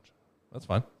it as much. That's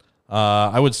fine.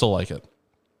 I would still like it.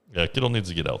 Yeah, Kittle needs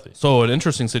to get healthy. So an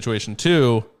interesting situation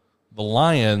too. The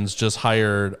Lions just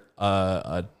hired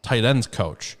a tight ends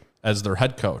coach as their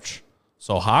head coach.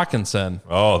 So Hawkinson,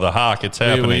 Oh, the Hawk, it's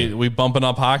happening. we bumping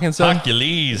up Hawkinson.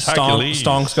 Hercules.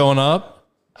 Stonks going up.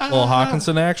 Little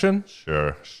Hawkinson action.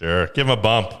 Sure. Give him a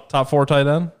bump. Top 4 tight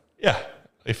end. Yeah,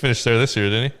 he finished there this year,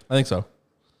 didn't I think so.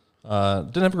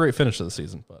 Didn't have a great finish to the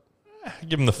season, but he?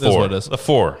 Give him the is 4. what it is. The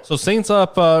 4. so Saints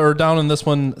up or down in this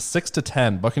one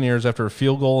 6-10. Buccaneers after a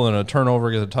field goal and a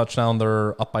turnover get a touchdown.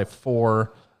 They're up by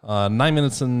 4. 9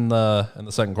 minutes in the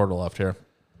second quarter left here.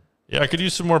 Yeah, I could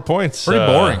use some more points. Pretty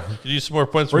boring. Could use some more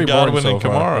points Pretty from boring Godwin so and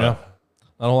far, Kamara. yeah.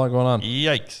 Not a whole lot going on.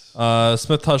 Yikes.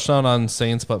 Smith touchdown on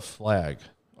Saints, but flag.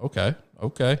 Okay.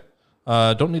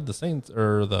 Don't need the Saints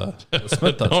or the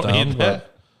Smith Don't touchdown. need but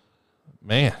that.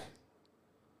 man,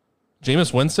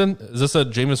 Jameis Winston. Is this a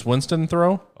Jameis Winston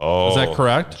throw? Oh, is that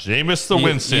correct? Jameis the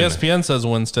Winston. ESPN says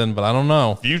Winston, but I don't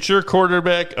know. Future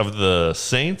quarterback of the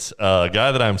Saints, a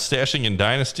guy that I'm stashing in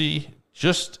Dynasty.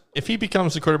 Just if he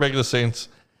becomes the quarterback of the Saints,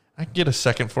 I can get a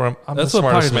second for him. I'm That's the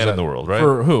what smartest Pocket man said. in the world, right?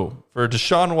 For who? For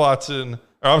Deshaun Watson.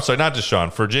 Or I'm sorry, not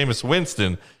Deshaun. For Jameis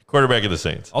Winston, quarterback of the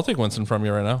Saints. I'll take Winston from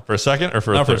you right now. For a second or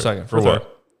for a Not third? for a second. For For what?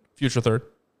 third. Future third.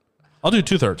 I'll do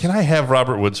 2/3. Can I have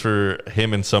Robert Woods for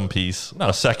him in some piece? No.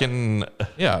 A second.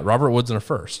 Yeah, Robert Woods in a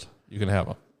first. You can have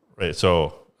him. Right.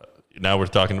 So now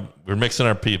we're mixing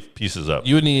our pieces up.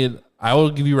 You would need. I will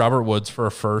give you Robert Woods for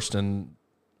a first and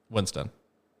Winston.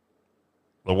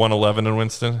 The 111 in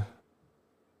Winston.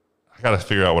 I got to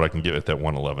figure out what I can get at that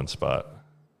 111 spot.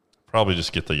 Probably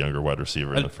just get the younger wide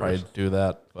receiver in the I'd probably first. do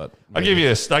that, but I'll give you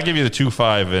the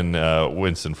 2.5 in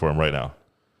Winston for him right now.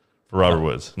 For Robert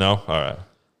Woods. No? All right.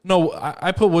 No,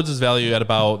 I put Woods' value at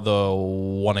about the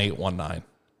 1.8, 1.9.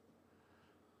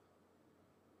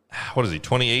 What is he?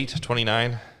 28,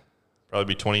 29? Probably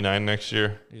be 29 next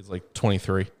year. He's like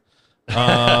 23. So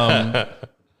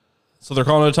they're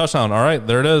calling it a touchdown. All right,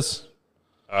 there it is.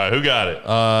 All right. Who got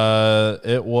it?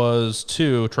 It was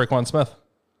to Traquan Smith.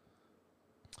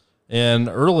 And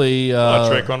early...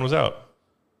 Traquan was out.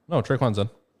 No, Traquan's in.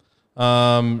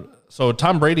 So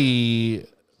Tom Brady,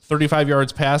 35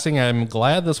 yards passing. I'm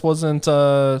glad this wasn't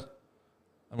Brees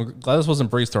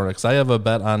throwing it because I have a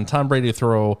bet on Tom Brady to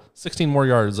throw 16 more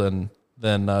yards than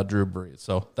Drew Brees.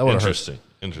 So that would have hurt.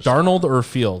 Interesting. Darnold or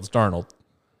Fields? Darnold.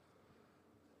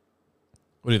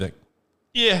 What do you think?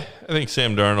 Yeah, I think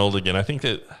Sam Darnold again. I think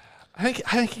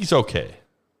he's okay.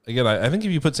 Again, I think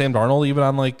if you put Sam Darnold even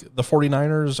on like the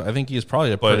 49ers, I think he's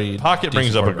probably a But pretty Pocket brings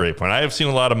decent up a quarterback. great point. I have seen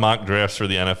a lot of mock drafts for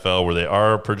the NFL where they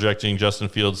are projecting Justin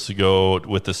Fields to go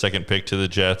with the second pick to the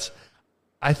Jets.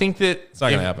 I think that It's not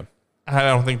going to happen. I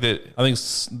don't think that I think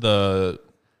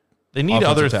they need offensive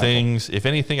other tackle. things. If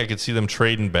anything, I could see them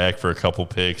trading back for a couple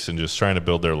picks and just trying to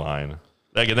build their line.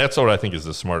 Again, that's what I think is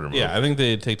the smarter move. I think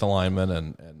they take the lineman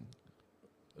and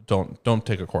don't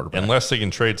take a quarterback. Unless they can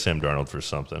trade Sam Darnold for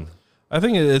something. I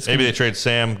think it's Maybe they trade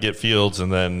Sam, get Fields,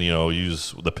 and then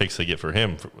use the picks they get for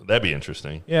him. That'd be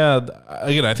interesting. Yeah,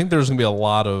 again, I think there's going to be a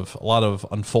lot of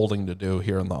unfolding to do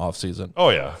here in the offseason. Oh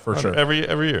yeah, For sure. Every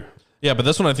year. Yeah, but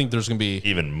this one I think there's going to be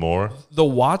even more. the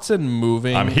Watson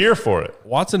moving. I'm here for it.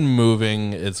 Watson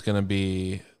moving is going to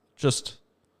be just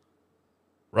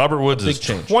Robert Woods is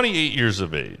change. 28 years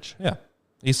of age. yeah.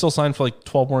 He's still signed for like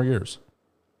 12 more years.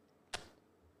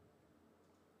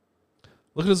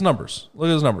 Look at his numbers.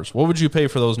 What would you pay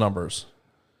for those numbers?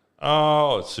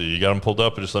 Oh, let's see. You got him pulled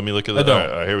up, and just let me look at that. I don't.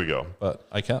 All right, here we go. But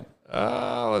I can.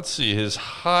 Let's see. His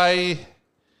high,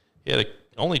 he had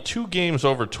only 2 games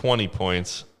over 20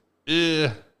 points.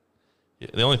 The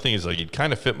only thing is, like, he'd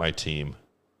kind of fit my team.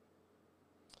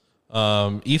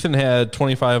 Ethan had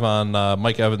 25 on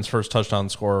Mike Evans' first touchdown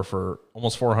score for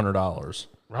almost $400.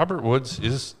 Robert Woods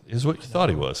is what you thought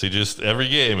he was. He just, every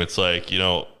game, it's like,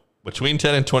 between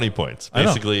 10 and 20 points.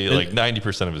 Basically, like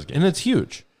 90% of his games. And it's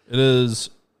huge. It is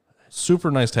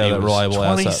super nice to have that reliable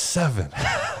asset.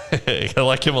 27. I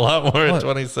like him a lot more at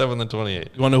 27 than 28.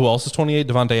 You want to know who else is 28?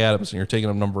 Devontae Adams, and you're taking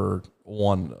him number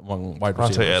 1 among wide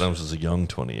receivers. Devontae Adams is a young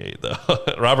 28, though.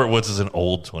 Robert Woods is an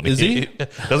old 28. Is he?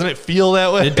 Doesn't it feel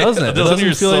that way? It doesn't. It doesn't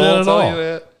your feel like soul that at tell all. you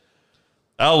that?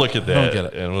 I'll look at that, get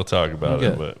it. and we'll talk about Don't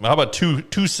it. get But how about 2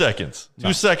 seconds?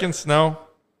 2 seconds? No?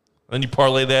 Then you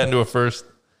parlay that into a first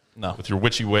No. with your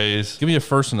witchy ways. Give me a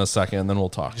first and a second, and then we'll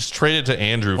talk. Just trade it to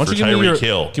Andrew Why for don't you give me Tyreek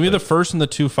Hill. Give me the first and the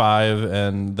 2.5,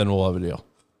 and then we'll have a deal.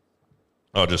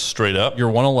 Oh, just straight up? You're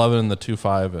 111 and the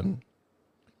 2.5, and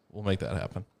we'll make that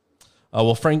happen.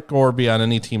 Will Frank Gore be on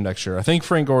any team next year? I think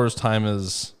Frank Gore's time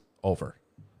is over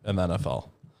in the NFL.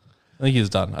 I think he's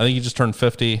done. I think he just turned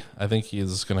 50. I think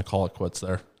he's going to call it quits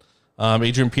there.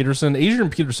 Adrian Peterson,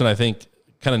 I think,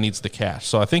 kind of needs the cash.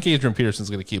 So I think Adrian Peterson's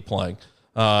going to keep playing.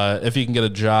 If he can get a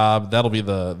job, that'll be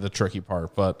the tricky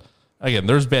part. But again,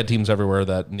 there's bad teams everywhere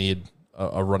that need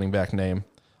a running back name.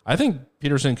 I think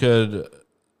Peterson could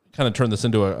kind of turn this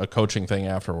into a coaching thing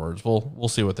afterwards. We'll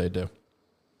see what they do.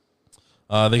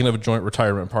 They can have a joint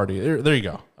retirement party. There you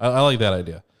go. I like that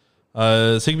idea.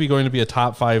 Is Higbee going to be a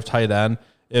top 5 tight end?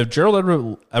 If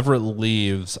Gerald Everett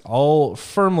leaves, I'll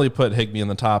firmly put Higbee in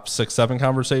the top 6-7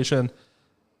 conversation.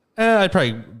 I'd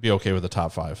probably be okay with the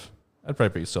top 5. I'd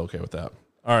probably be still okay with that.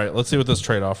 All right, let's see what this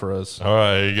trade offer is. All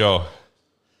right, here you go.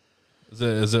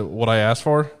 Is it what I asked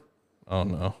for? Oh,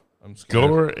 no. I'm scared.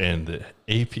 Gore and the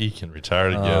AP can retire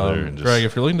together. And just, Greg,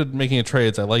 if you're looking to making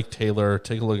trades, I like Taylor.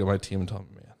 Take a look at my team and tell me,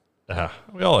 man.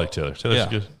 we all like Taylor.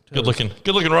 Taylor's Yeah. good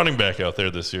looking running back out there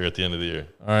this year at the end of the year.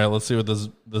 All right, let's see what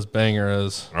this banger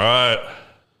is. All right.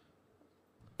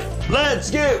 Let's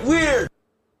get weird.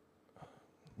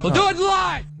 We'll do it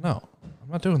live. No, I'm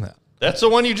not doing that. That's the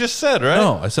one you just said, right?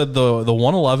 No, I said the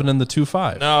 111 and the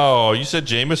 2.5. No, you said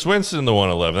Jameis Winston, the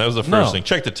 111. That was the first No. thing.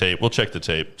 Check the tape. We'll check the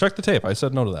tape. Check the tape. I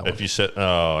said no to that one. If you said,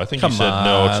 I think Come you said on,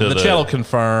 no to the channel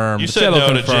confirmed. You The said channel no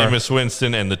to confirmed. Jameis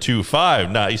Winston and the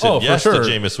 2.5. No, you said Oh, for yes sure. to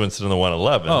Jameis Winston and the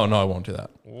 111. Oh, no, I won't do that.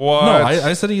 What? No,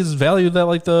 I said he's valued at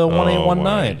like the 1.819. Oh,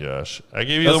 my gosh. I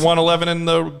gave you That's- the 111 and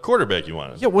the quarterback you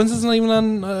wanted. Yeah, Winston's not even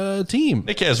on a team.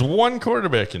 Nick has one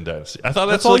quarterback in Dynasty. I thought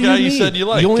that's, all the guy you you need. said you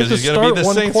liked You only because have to he's going to be start the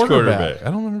one Saints quarterback.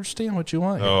 I don't understand what you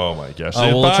want. Oh, my gosh.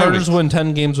 Will the Bye Chargers week. win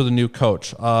 10 games with a new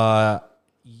coach?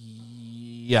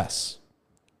 Yes.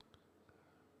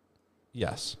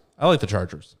 Yes. I like the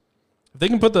Chargers. If they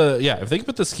can put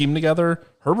the scheme together,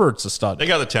 Herbert's a stud. They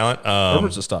got the talent.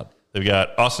 Herbert's a stud. They've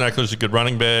got Austin Eckler's a good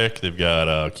running back. They've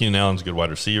got Keenan Allen's a good wide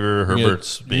receiver.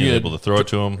 Herbert's being able to throw it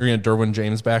to him. You're going to Derwin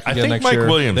James back I again think next Mike year.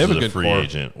 Williams They have is a a good free core.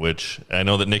 agent, which I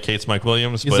know that Nick hates Mike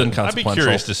Williams, He's but I'd be inconsequential.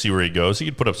 curious to see where he goes. He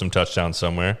could put up some touchdowns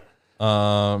somewhere.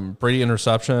 Brady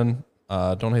interception.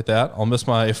 Don't hate that. I'll miss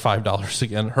my $5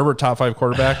 again. Herbert top 5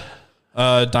 quarterback.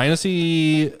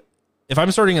 Dynasty. If I'm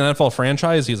starting an NFL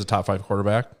franchise, he's a top 5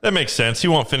 quarterback. That makes sense. He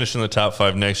won't finish in the top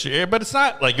 5 next year, but it's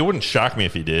not like it wouldn't shock me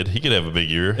if he did. He could have a big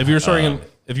year. If you were starting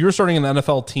an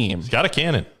NFL team, he's got a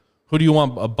cannon. who do you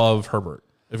want above Herbert?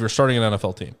 If you're starting an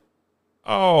NFL team,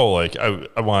 Oh, like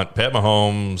I want Pat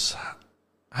Mahomes.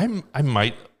 I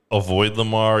might avoid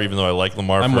Lamar, even though I like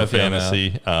Lamar I'm for with you on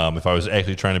fantasy. If I was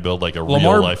actually trying to build like a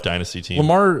Lamar- real life dynasty team,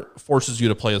 Lamar forces you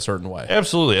to play a certain way.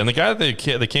 absolutely. And the guy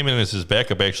that came in as his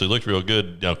backup actually looked real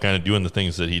good, kind of doing the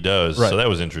things that he does. Right. So that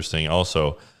was interesting,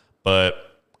 also. But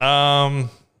man,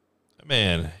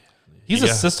 He's a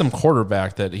system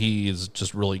quarterback that he's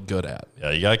just really good at.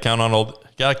 yeah, you got to count on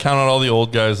all the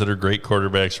old guys that are great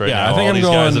quarterbacks right Yeah, now. I think all I'm these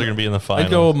going- guys that are going to be in the finals.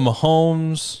 I'd go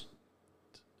Mahomes,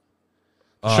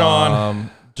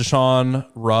 Deshaun,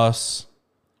 Russ.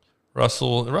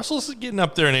 Russell's getting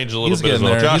up there in age a little He's bit as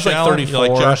getting well. there. Josh He's like Allen, 34.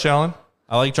 you like Josh Allen?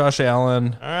 I like Josh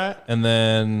Allen. All right. And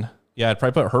then, I'd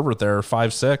probably put Herbert there,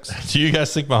 5'6". Do you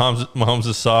guys think Mahomes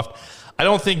is soft? I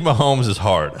don't think Mahomes is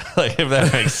hard. Like, if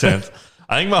that makes sense.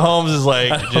 I think Mahomes is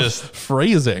like just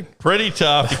Phrasing. pretty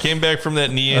tough. He came back from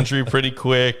that knee injury pretty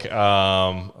quick.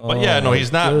 But yeah, no,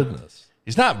 he's not. Goodness.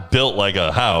 He's not built like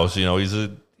a house. You know, he's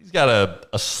got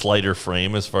a slighter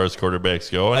frame as far as quarterbacks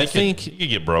go. And I think he could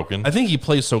get broken. I think he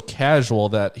plays so casual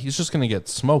that he's just going to get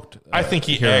smoked. I think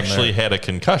he here and actually there. had a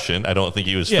concussion. I don't think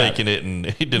he was Yeah. faking it, and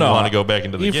he didn't No, want to go back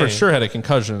into the he game. for sure had a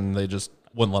concussion. They just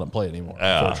wouldn't let him play anymore.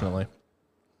 Yeah. Unfortunately.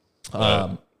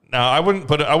 Now I wouldn't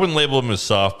label him as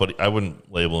soft, but I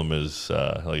wouldn't label him as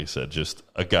like you said, just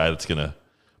a guy that's gonna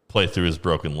play through his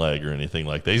broken leg or anything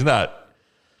like that. He's not.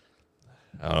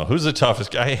 I don't know who's the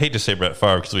toughest guy. I hate to say Brett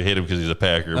Favre because we hate him because he's a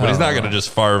Packer, but he's not going to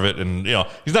just Favre it, and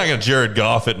he's not going to Jared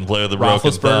Goff it and play with the broken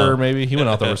Roethlisberger, thumb. maybe he went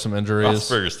out there with some injuries.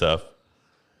 Roethlisberger's tough.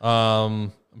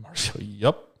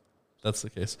 Yep, that's the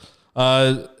case.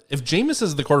 If Jameis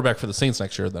is the quarterback for the Saints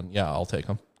next year, then yeah, I'll take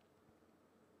him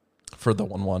for the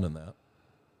 1-1 in that.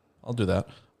 I'll do that.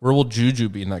 Where will Juju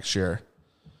be next year?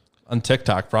 On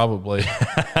TikTok, probably.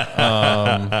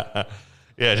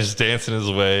 Yeah, just dancing his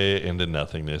way into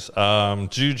nothingness.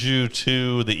 Juju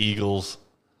to the Eagles.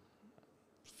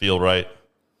 Feel right?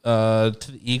 To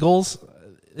the Eagles,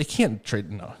 they can't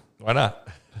trade. No, Why not?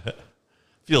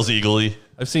 Feels eagle-y.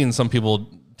 I've seen some people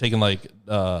taking like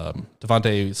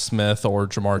Devontae Smith or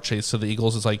Jamar Chase to the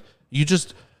Eagles. It's like you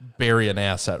just bury an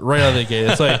asset right out of the gate.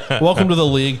 It's like, welcome to the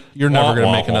league. You're never going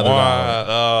to make another dollar.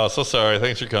 Oh, so sorry.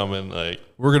 Thanks for coming. Like,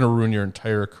 We're going to ruin your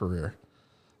entire career.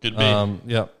 could be.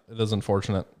 Yeah, it is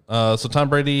unfortunate. So Tom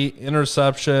Brady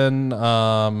interception.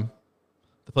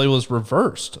 The play was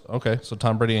reversed. Okay, so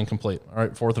Tom Brady incomplete. All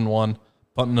right, 4th and 1,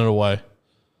 punting it away.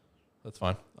 That's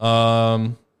fine.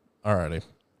 Alrighty.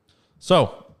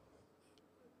 So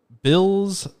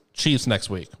Bills Chiefs next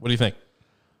week. What do you think?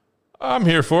 I'm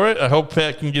here for it. I hope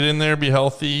Pat can get in there, be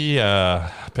healthy.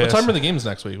 What time are the games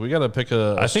next week? We got to pick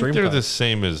a I think stream they're time. the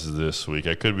same as this week.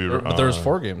 I could be wrong. But there's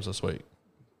 4 games this week.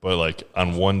 But like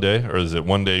on one day, or is it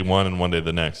one day one and one day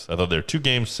the next? I thought there were 2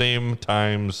 games, same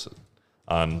times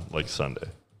on like Sunday.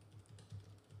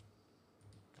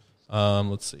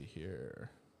 Let's see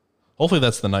here. Hopefully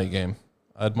that's the night game.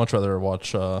 I'd much rather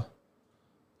watch the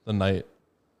night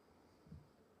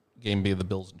game be the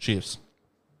Bills and Chiefs.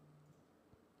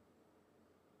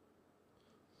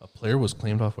 A player was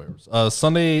claimed off waivers.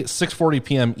 Sunday, 6:40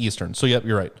 p.m. Eastern. So yep,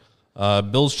 you're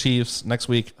right. Bills Chiefs next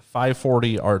week,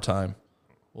 5:40 our time.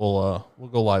 We'll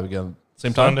go live again.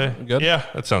 Same time. Sunday? We good? Yeah,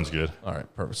 that sounds good. All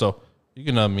right, perfect. So you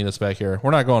can meet us back here.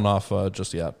 We're not going off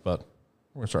just yet, but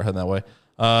we're gonna start heading that way.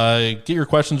 Get your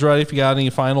questions ready if you got any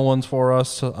final ones for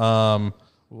us.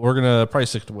 We're gonna probably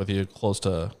stick with you close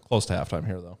to halftime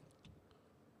here, though.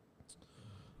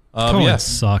 Cohen yeah,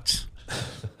 sucked.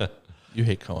 you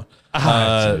hate Cohen.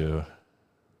 I do.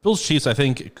 Bills Chiefs, I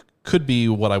think, could be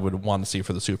what I would want to see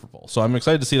for the Super Bowl. So I'm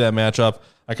excited to see that matchup.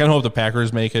 I kind of hope the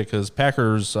Packers make it because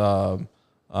Packers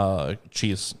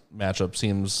Chiefs matchup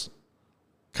seems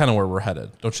kind of where we're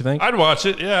headed, don't you think? I'd watch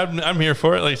it. Yeah, I'm here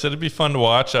for it. Like I said, it'd be fun to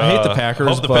watch. I hate the Packers,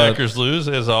 Hope the but Packers lose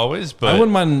as always. But I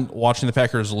wouldn't mind watching the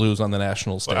Packers lose on the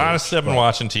national stage. honestly, I've been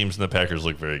watching teams and the Packers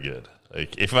look very good.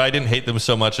 Like if I didn't hate them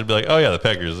so much, I'd be like, oh yeah, the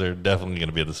Packers, they're definitely going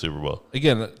to be at the Super Bowl.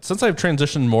 Again, since I've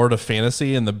transitioned more to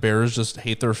fantasy and the Bears just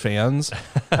hate their fans,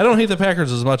 I don't hate the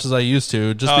Packers as much as I used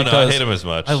to. Just because I hate them as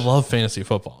much. I love fantasy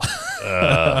football.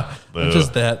 I'm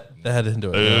just that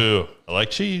into it. Ooh, I like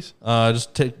cheese.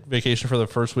 Just take vacation for the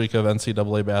first week of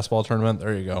NCAA basketball tournament.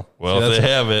 There you go. Well, See, if they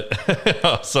have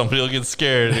it, somebody will get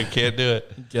scared and can't do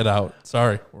it. get out.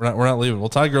 Sorry, we're not leaving. Well,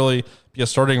 Ty Gurley be a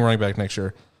starting running back next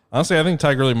year. Honestly, I think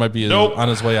Ty Gurley might be on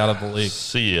his way out of the league.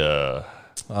 See ya.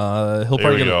 He'll There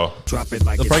probably we get go. he'll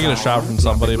probably get a shot from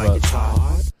somebody, but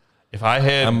If I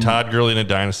had Todd Gurley in a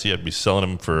dynasty, I'd be selling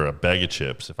him for a bag of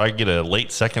chips. If I could get a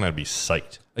late second, I'd be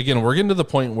psyched. again, we're getting to the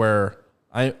point where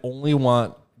I only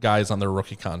want guys on their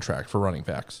rookie contract for running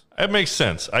backs. That makes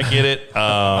sense. I get it.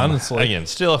 Honestly. Again,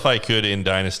 still, if I could in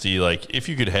Dynasty, like if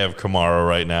you could have Kamara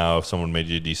right now, if someone made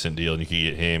you a decent deal and you could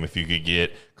get him, if you could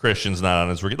get Christian's not on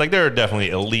his rookie, like there are definitely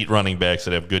elite running backs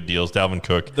that have good deals. Dalvin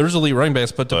Cook. There's elite running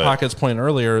backs, but to Pocket's point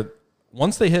earlier,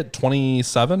 once they hit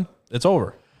 27, it's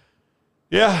over.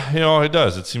 Yeah, it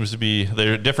does. It seems to be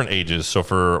they're different ages. So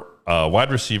for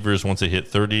wide receivers, once they hit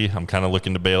 30, I'm kind of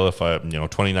looking to bail. If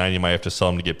 29, you might have to sell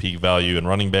them to get peak value. And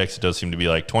running backs, it does seem to be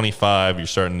like 25. You're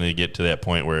starting to get to that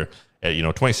point where at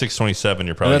 26, 27,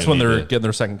 you're probably. And that's when they're getting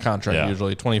their second contract.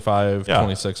 Usually 25,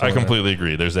 26. I completely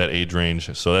agree. There's that age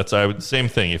range. So that's same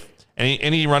thing. If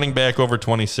any running back over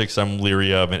 26, I'm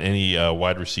leery of, and any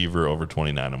wide receiver over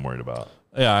 29, I'm worried about.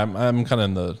 Yeah, I'm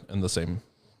kind of in the same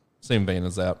vein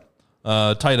as that.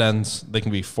 Tight ends, they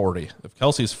can be 40. If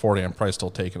Kelsey's 40, I'm probably still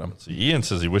taking him. So Ian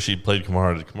says he wish he'd played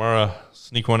Kamara. Did Kamara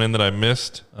sneak one in that I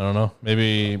missed? I don't know.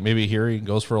 Maybe here he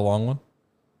goes for a long one.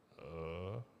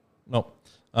 No.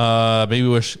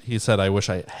 He said, I wish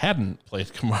I hadn't played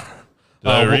Kamara.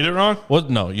 Did I read it wrong? What?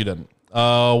 No, you didn't.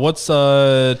 What's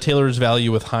Taylor's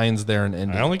value with Hines there in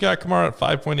Indy? I only got Kamara at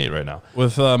 5.8 right now.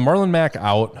 With Marlon Mack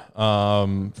out,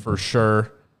 for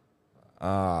sure.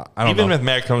 I don't Even know. if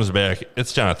Matt comes back,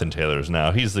 it's Jonathan Taylor's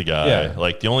now. He's the guy. Yeah.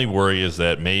 Like, the only worry is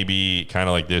that maybe, kind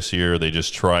of like this year, they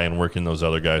just try and work in those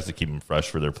other guys to keep them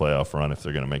fresh for their playoff run if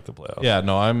they're going to make the playoffs. Yeah,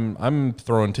 no, I'm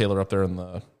throwing Taylor up there in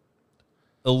the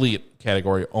elite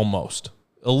category almost.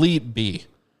 Elite B.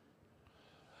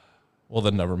 Well,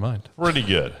 then never mind. Pretty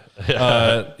good.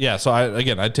 Yeah, so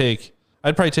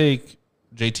I'd probably take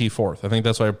JT fourth. I think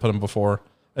that's why I put him before.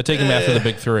 I'd take him after the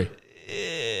big three.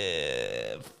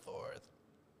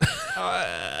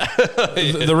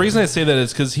 The reason I say that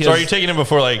is because So are you taking him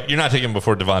before, like, you're not taking him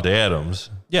before Devontae Adams?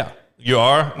 Yeah. You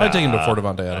are? I'd take him before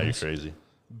Devontae Nah, you're Adams. crazy.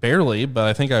 Barely, but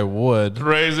I think I would.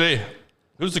 Crazy.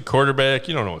 Who's the quarterback?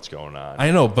 You don't know what's going on.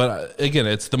 I know, but again,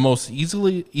 it's the most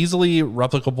easily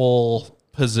replicable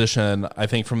position, I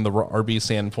think, from the RB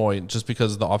standpoint, just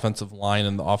because of the offensive line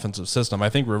and the offensive system. I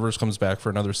think Rivers comes back for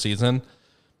another season.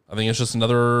 I think it's just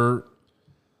another.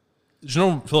 Did you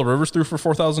know Phillip Rivers threw for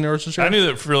 4,000 yards this year? I knew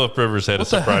that Phillip Rivers had a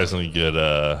surprisingly good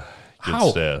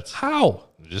stats. How?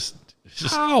 Just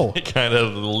How? kind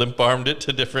of limp-armed it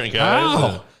to different guys.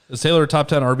 How? Is Taylor a top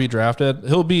 10 RB drafted?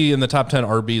 He'll be in the top 10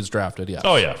 RBs drafted, yeah.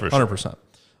 Oh, yeah, for sure. 100%.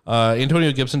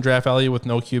 Antonio Gibson draft value with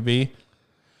no QB.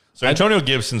 So Antonio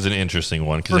Gibson's an interesting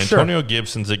one because Antonio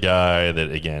Gibson's a guy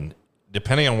that, again,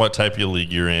 depending on what type of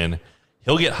league you're in,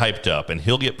 he'll get hyped up and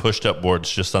he'll get pushed up boards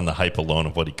just on the hype alone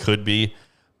of what he could be.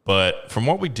 But from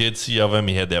what we did see of him,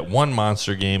 he had that one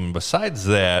monster game. And besides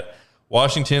that,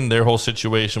 Washington, their whole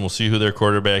situation, we'll see who their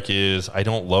quarterback is. I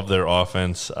don't love their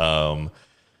offense.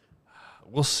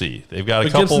 We'll see. They've got a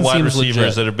couple Gibson wide seems receivers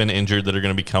legit. that have been injured that are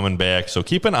going to be coming back. So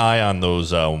keep an eye on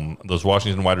those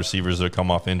Washington wide receivers that come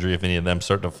off injury. If any of them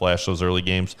start to flash those early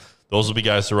games, those will be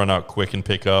guys to run out quick and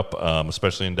pick up,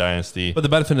 especially in Dynasty. But the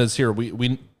benefit is here,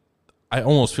 I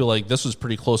almost feel like this was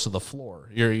pretty close to the floor.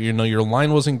 Your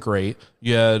line wasn't great.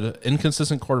 You had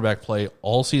inconsistent quarterback play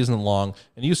all season long,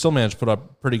 and you still managed to put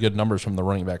up pretty good numbers from the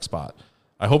running back spot.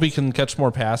 I hope he can catch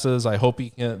more passes. I hope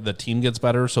the team gets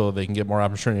better so they can get more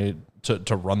opportunity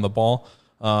to run the ball.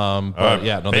 But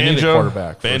yeah, no, they need a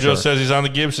quarterback. Banjo says he's on the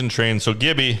Gibson train. So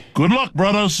Gibby, Good luck,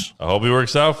 brothers. I hope he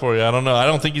works out for you. I don't know. I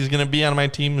don't think he's going to be on my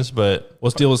teams, but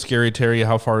What's the deal with Scary Terry?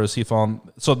 How far does he fall?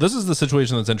 So this is the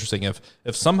situation that's interesting.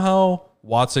 If somehow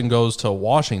Watson goes to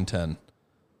Washington,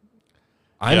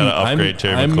 I'm upgrade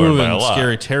Terry McLaurin by moving a lot.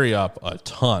 Scary Terry up a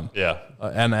ton. yeah.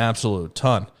 An absolute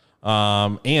ton.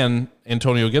 And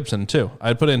Antonio Gibson too.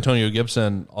 I'd put Antonio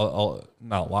Gibson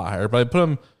not a lot higher, but I'd put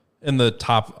him in the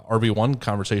top RB1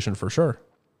 conversation for sure.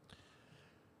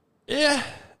 Yeah.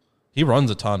 He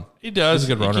runs a ton. He does. He's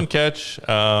a good runner. He can catch.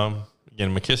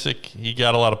 Again, McKissick, he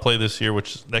got a lot of play this year,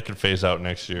 which that could phase out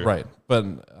next year. Right.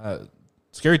 But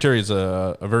Scary Terry's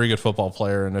a very good football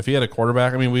player. And if he had a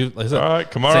quarterback, I mean, like I said, All right,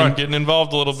 Kamara getting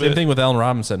involved a little same bit. thing with Allen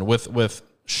Robinson. With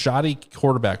shoddy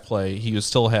quarterback play, he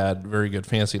still had very good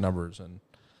fantasy numbers. And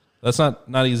that's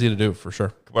not easy to do for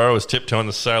sure. Kamara was tiptoeing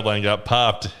the sideline, got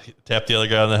popped, tapped the other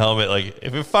guy on the helmet. Like,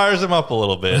 if it fires him up a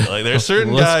little bit, like there's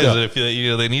certain Let's guys go. that if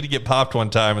they need to get popped one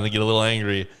time and they get a little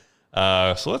angry.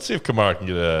 So let's see if Kamara can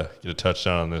get a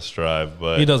touchdown on this drive.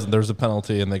 But He doesn't. There's a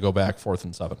penalty, and they go back 4th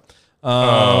and 7.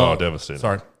 Devastating.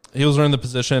 Sorry. He was running the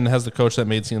position, has the coach that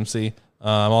made CMC.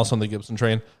 I'm also on the Gibson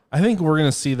train. I think we're going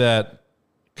to see that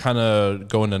kind of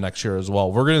go into next year as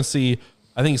well. We're going to see,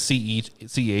 I think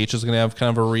CEH is going to have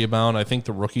kind of a rebound. I think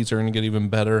the rookies are going to get even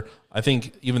better. I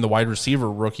think even the wide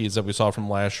receiver rookies that we saw from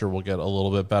last year will get a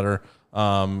little bit better.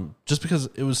 Just because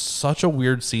it was such a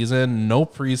weird season, no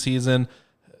preseason.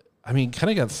 I mean,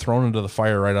 kind of got thrown into the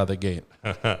fire right out of the gate.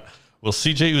 Will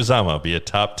CJ Uzama be a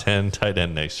top 10 tight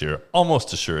end next year?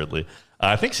 Almost assuredly.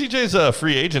 I think CJ's a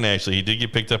free agent, actually. He did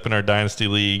get picked up in our Dynasty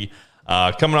League.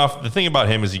 Coming off, the thing about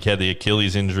him is he had the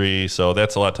Achilles injury, so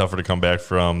that's a lot tougher to come back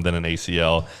from than an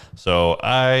ACL. So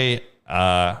I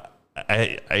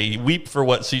weep for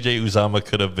what CJ Uzama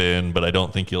could have been, but I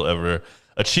don't think he'll ever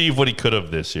achieve what he could have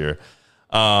this year.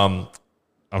 I'm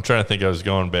trying to think. I was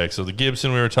going back. So the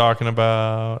Gibson we were talking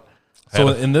about. So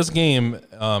in this game,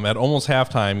 at almost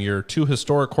halftime, your two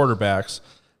historic quarterbacks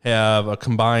have a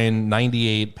combined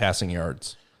 98 passing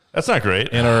yards That's not great.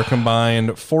 and are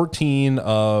combined 14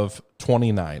 of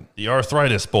 29. The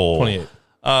Arthritis Bowl. 28.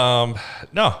 No,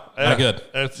 Not good.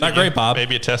 It's, Not great, Bob.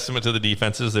 Maybe a testament to the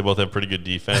defenses. They both have pretty good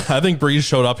defense. I think Breeze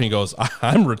showed up and he goes,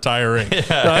 I'm retiring.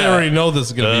 I already know this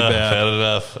is going to be bad. Bad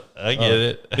enough. I get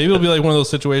it. Maybe it'll be like one of those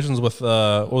situations with,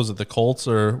 what was it, the Colts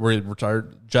or where he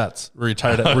retired? Jets. Where he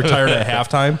retired at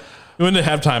halftime. He went to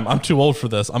halftime. I'm too old for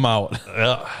this. I'm out.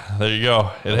 Well, there you go.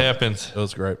 It happens. It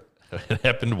was great. It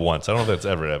happened once. I don't know if that's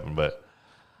ever happened, but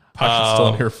Pocket's still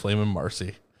in here flaming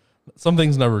Marcy. Some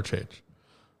things never change.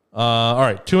 All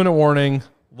right, 2-minute warning.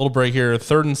 Little break here.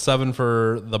 3rd and 7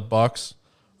 for the Bucks.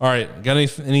 All right, got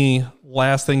any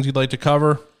last things you'd like to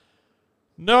cover?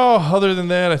 no, other than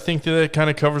that, I think that it kind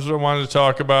of covers what I wanted to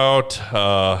talk about.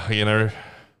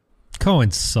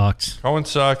 Cohen sucked. Cohen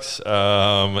sucks.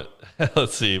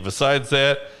 Let's see. Besides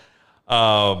that,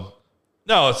 no,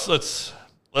 let's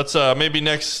maybe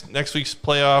next week's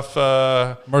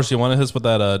playoff. Marcy, you want to hit us with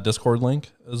that Discord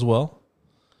link as well?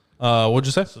 What'd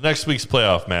you say? So next week's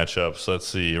playoff matchups. Let's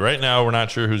see. Right now, we're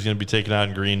not sure who's going to be taking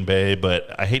on Green Bay, but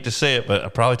I hate to say it, but I'm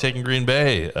probably taking Green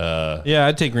Bay. Yeah,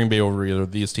 I'd take Green Bay over either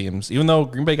of these teams, even though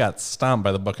Green Bay got stomped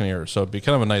by the Buccaneers, so it'd be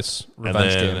kind of a nice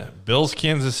revenge game. Bills,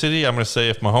 Kansas City. I'm going to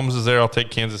say if Mahomes is there, I'll take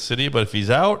Kansas City, but if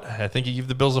he's out, I think you give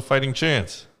the Bills a fighting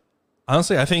chance.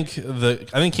 Honestly, I think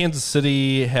Kansas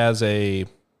City has a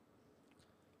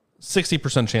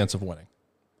 60% chance of winning.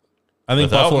 I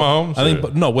think Without Buffalo. Mahomes, I think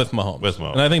or- no, with Mahomes. With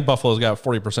Mahomes. And I think Buffalo's got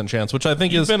 40% chance, which I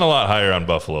think You've is. been a lot higher on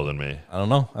Buffalo than me. I don't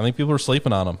know. I think people are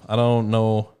sleeping on them. I don't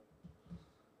know.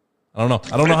 I don't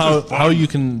know how you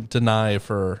can deny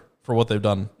for what they've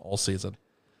done all season.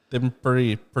 They've been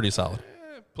pretty solid.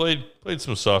 Played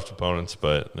some soft opponents,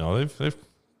 but no, they've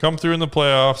come through in the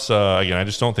playoffs. Again, I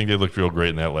just don't think they looked real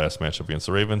great in that last matchup against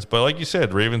the Ravens. But like you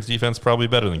said, Ravens defense probably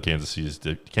better than Kansas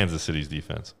City's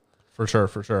defense. For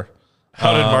sure.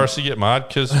 How did Marcy get mod?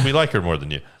 Because we like her more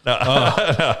than you.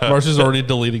 No, Marcy's already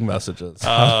deleting messages.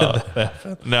 no.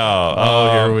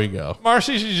 Here we go.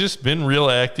 Marcy's just been real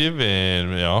active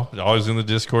and always in the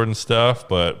Discord and stuff.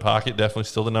 But Pocket definitely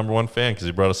still the number one fan because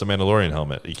he brought us a Mandalorian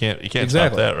helmet. You can't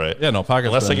stop that, right? Yeah, no, Pocket's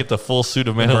unless I been- get the full suit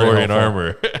of very Mandalorian helpful.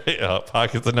 armor.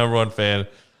 Pocket's the number one fan.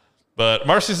 But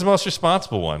Marcy's the most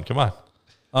responsible one. Come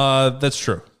on. That's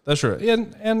true.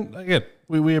 And again,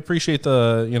 we appreciate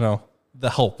the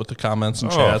help with the comments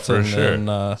and chats. for and, sure.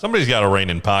 And, Somebody's got to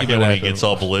rein in Pocket keep it when he active. gets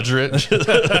all belligerent.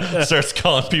 Starts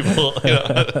calling people.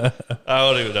 I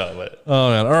don't even know. But oh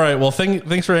man! All right. Well,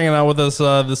 thanks for hanging out with us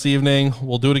this evening.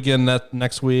 We'll do it again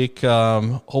next week.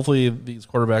 Hopefully, these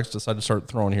quarterbacks decide to start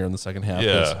throwing here in the second half.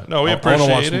 Yeah. No, we I want to watch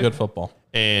appreciate some it. good football.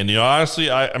 And, honestly,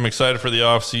 I'm excited for the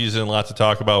offseason. Lots to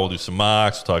talk about. We'll do some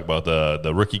mocks. We'll talk about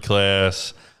the rookie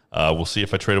class. We'll see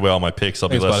if I trade away all my picks. I'll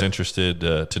be Thanks, less buddy. interested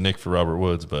to Nick for Robert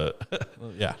Woods. But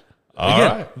Yeah. All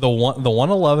Again, right. the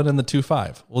 111 and the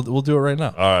 2-5. We'll do it right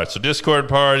now. All right, so Discord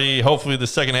party. Hopefully the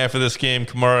second half of this game,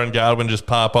 Kamara and Godwin just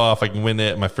pop off. I can win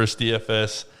that in my first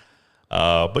DFS.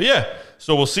 But yeah,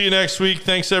 so we'll see you next week.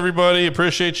 Thanks, everybody.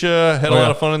 Appreciate you. Had a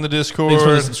lot of fun in the Discord. Thanks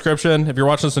for the subscription. If you're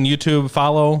watching us on YouTube,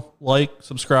 follow, like,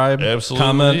 subscribe, Absolutely.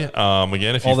 comment.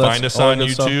 Again, if you all that- find us all that on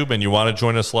good stuff. YouTube and you want to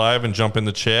join us live and jump in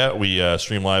the chat, we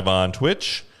stream live on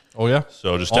Twitch. Oh yeah.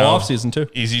 So just all off season too.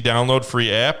 Easy download, free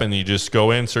app, and you just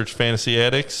go in, search Fantasy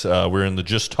Addicts. We're in the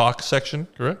Just Talk section,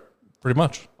 correct? Pretty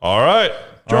much. All right.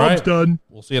 All right. Done.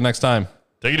 We'll see you next time.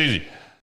 Take it easy.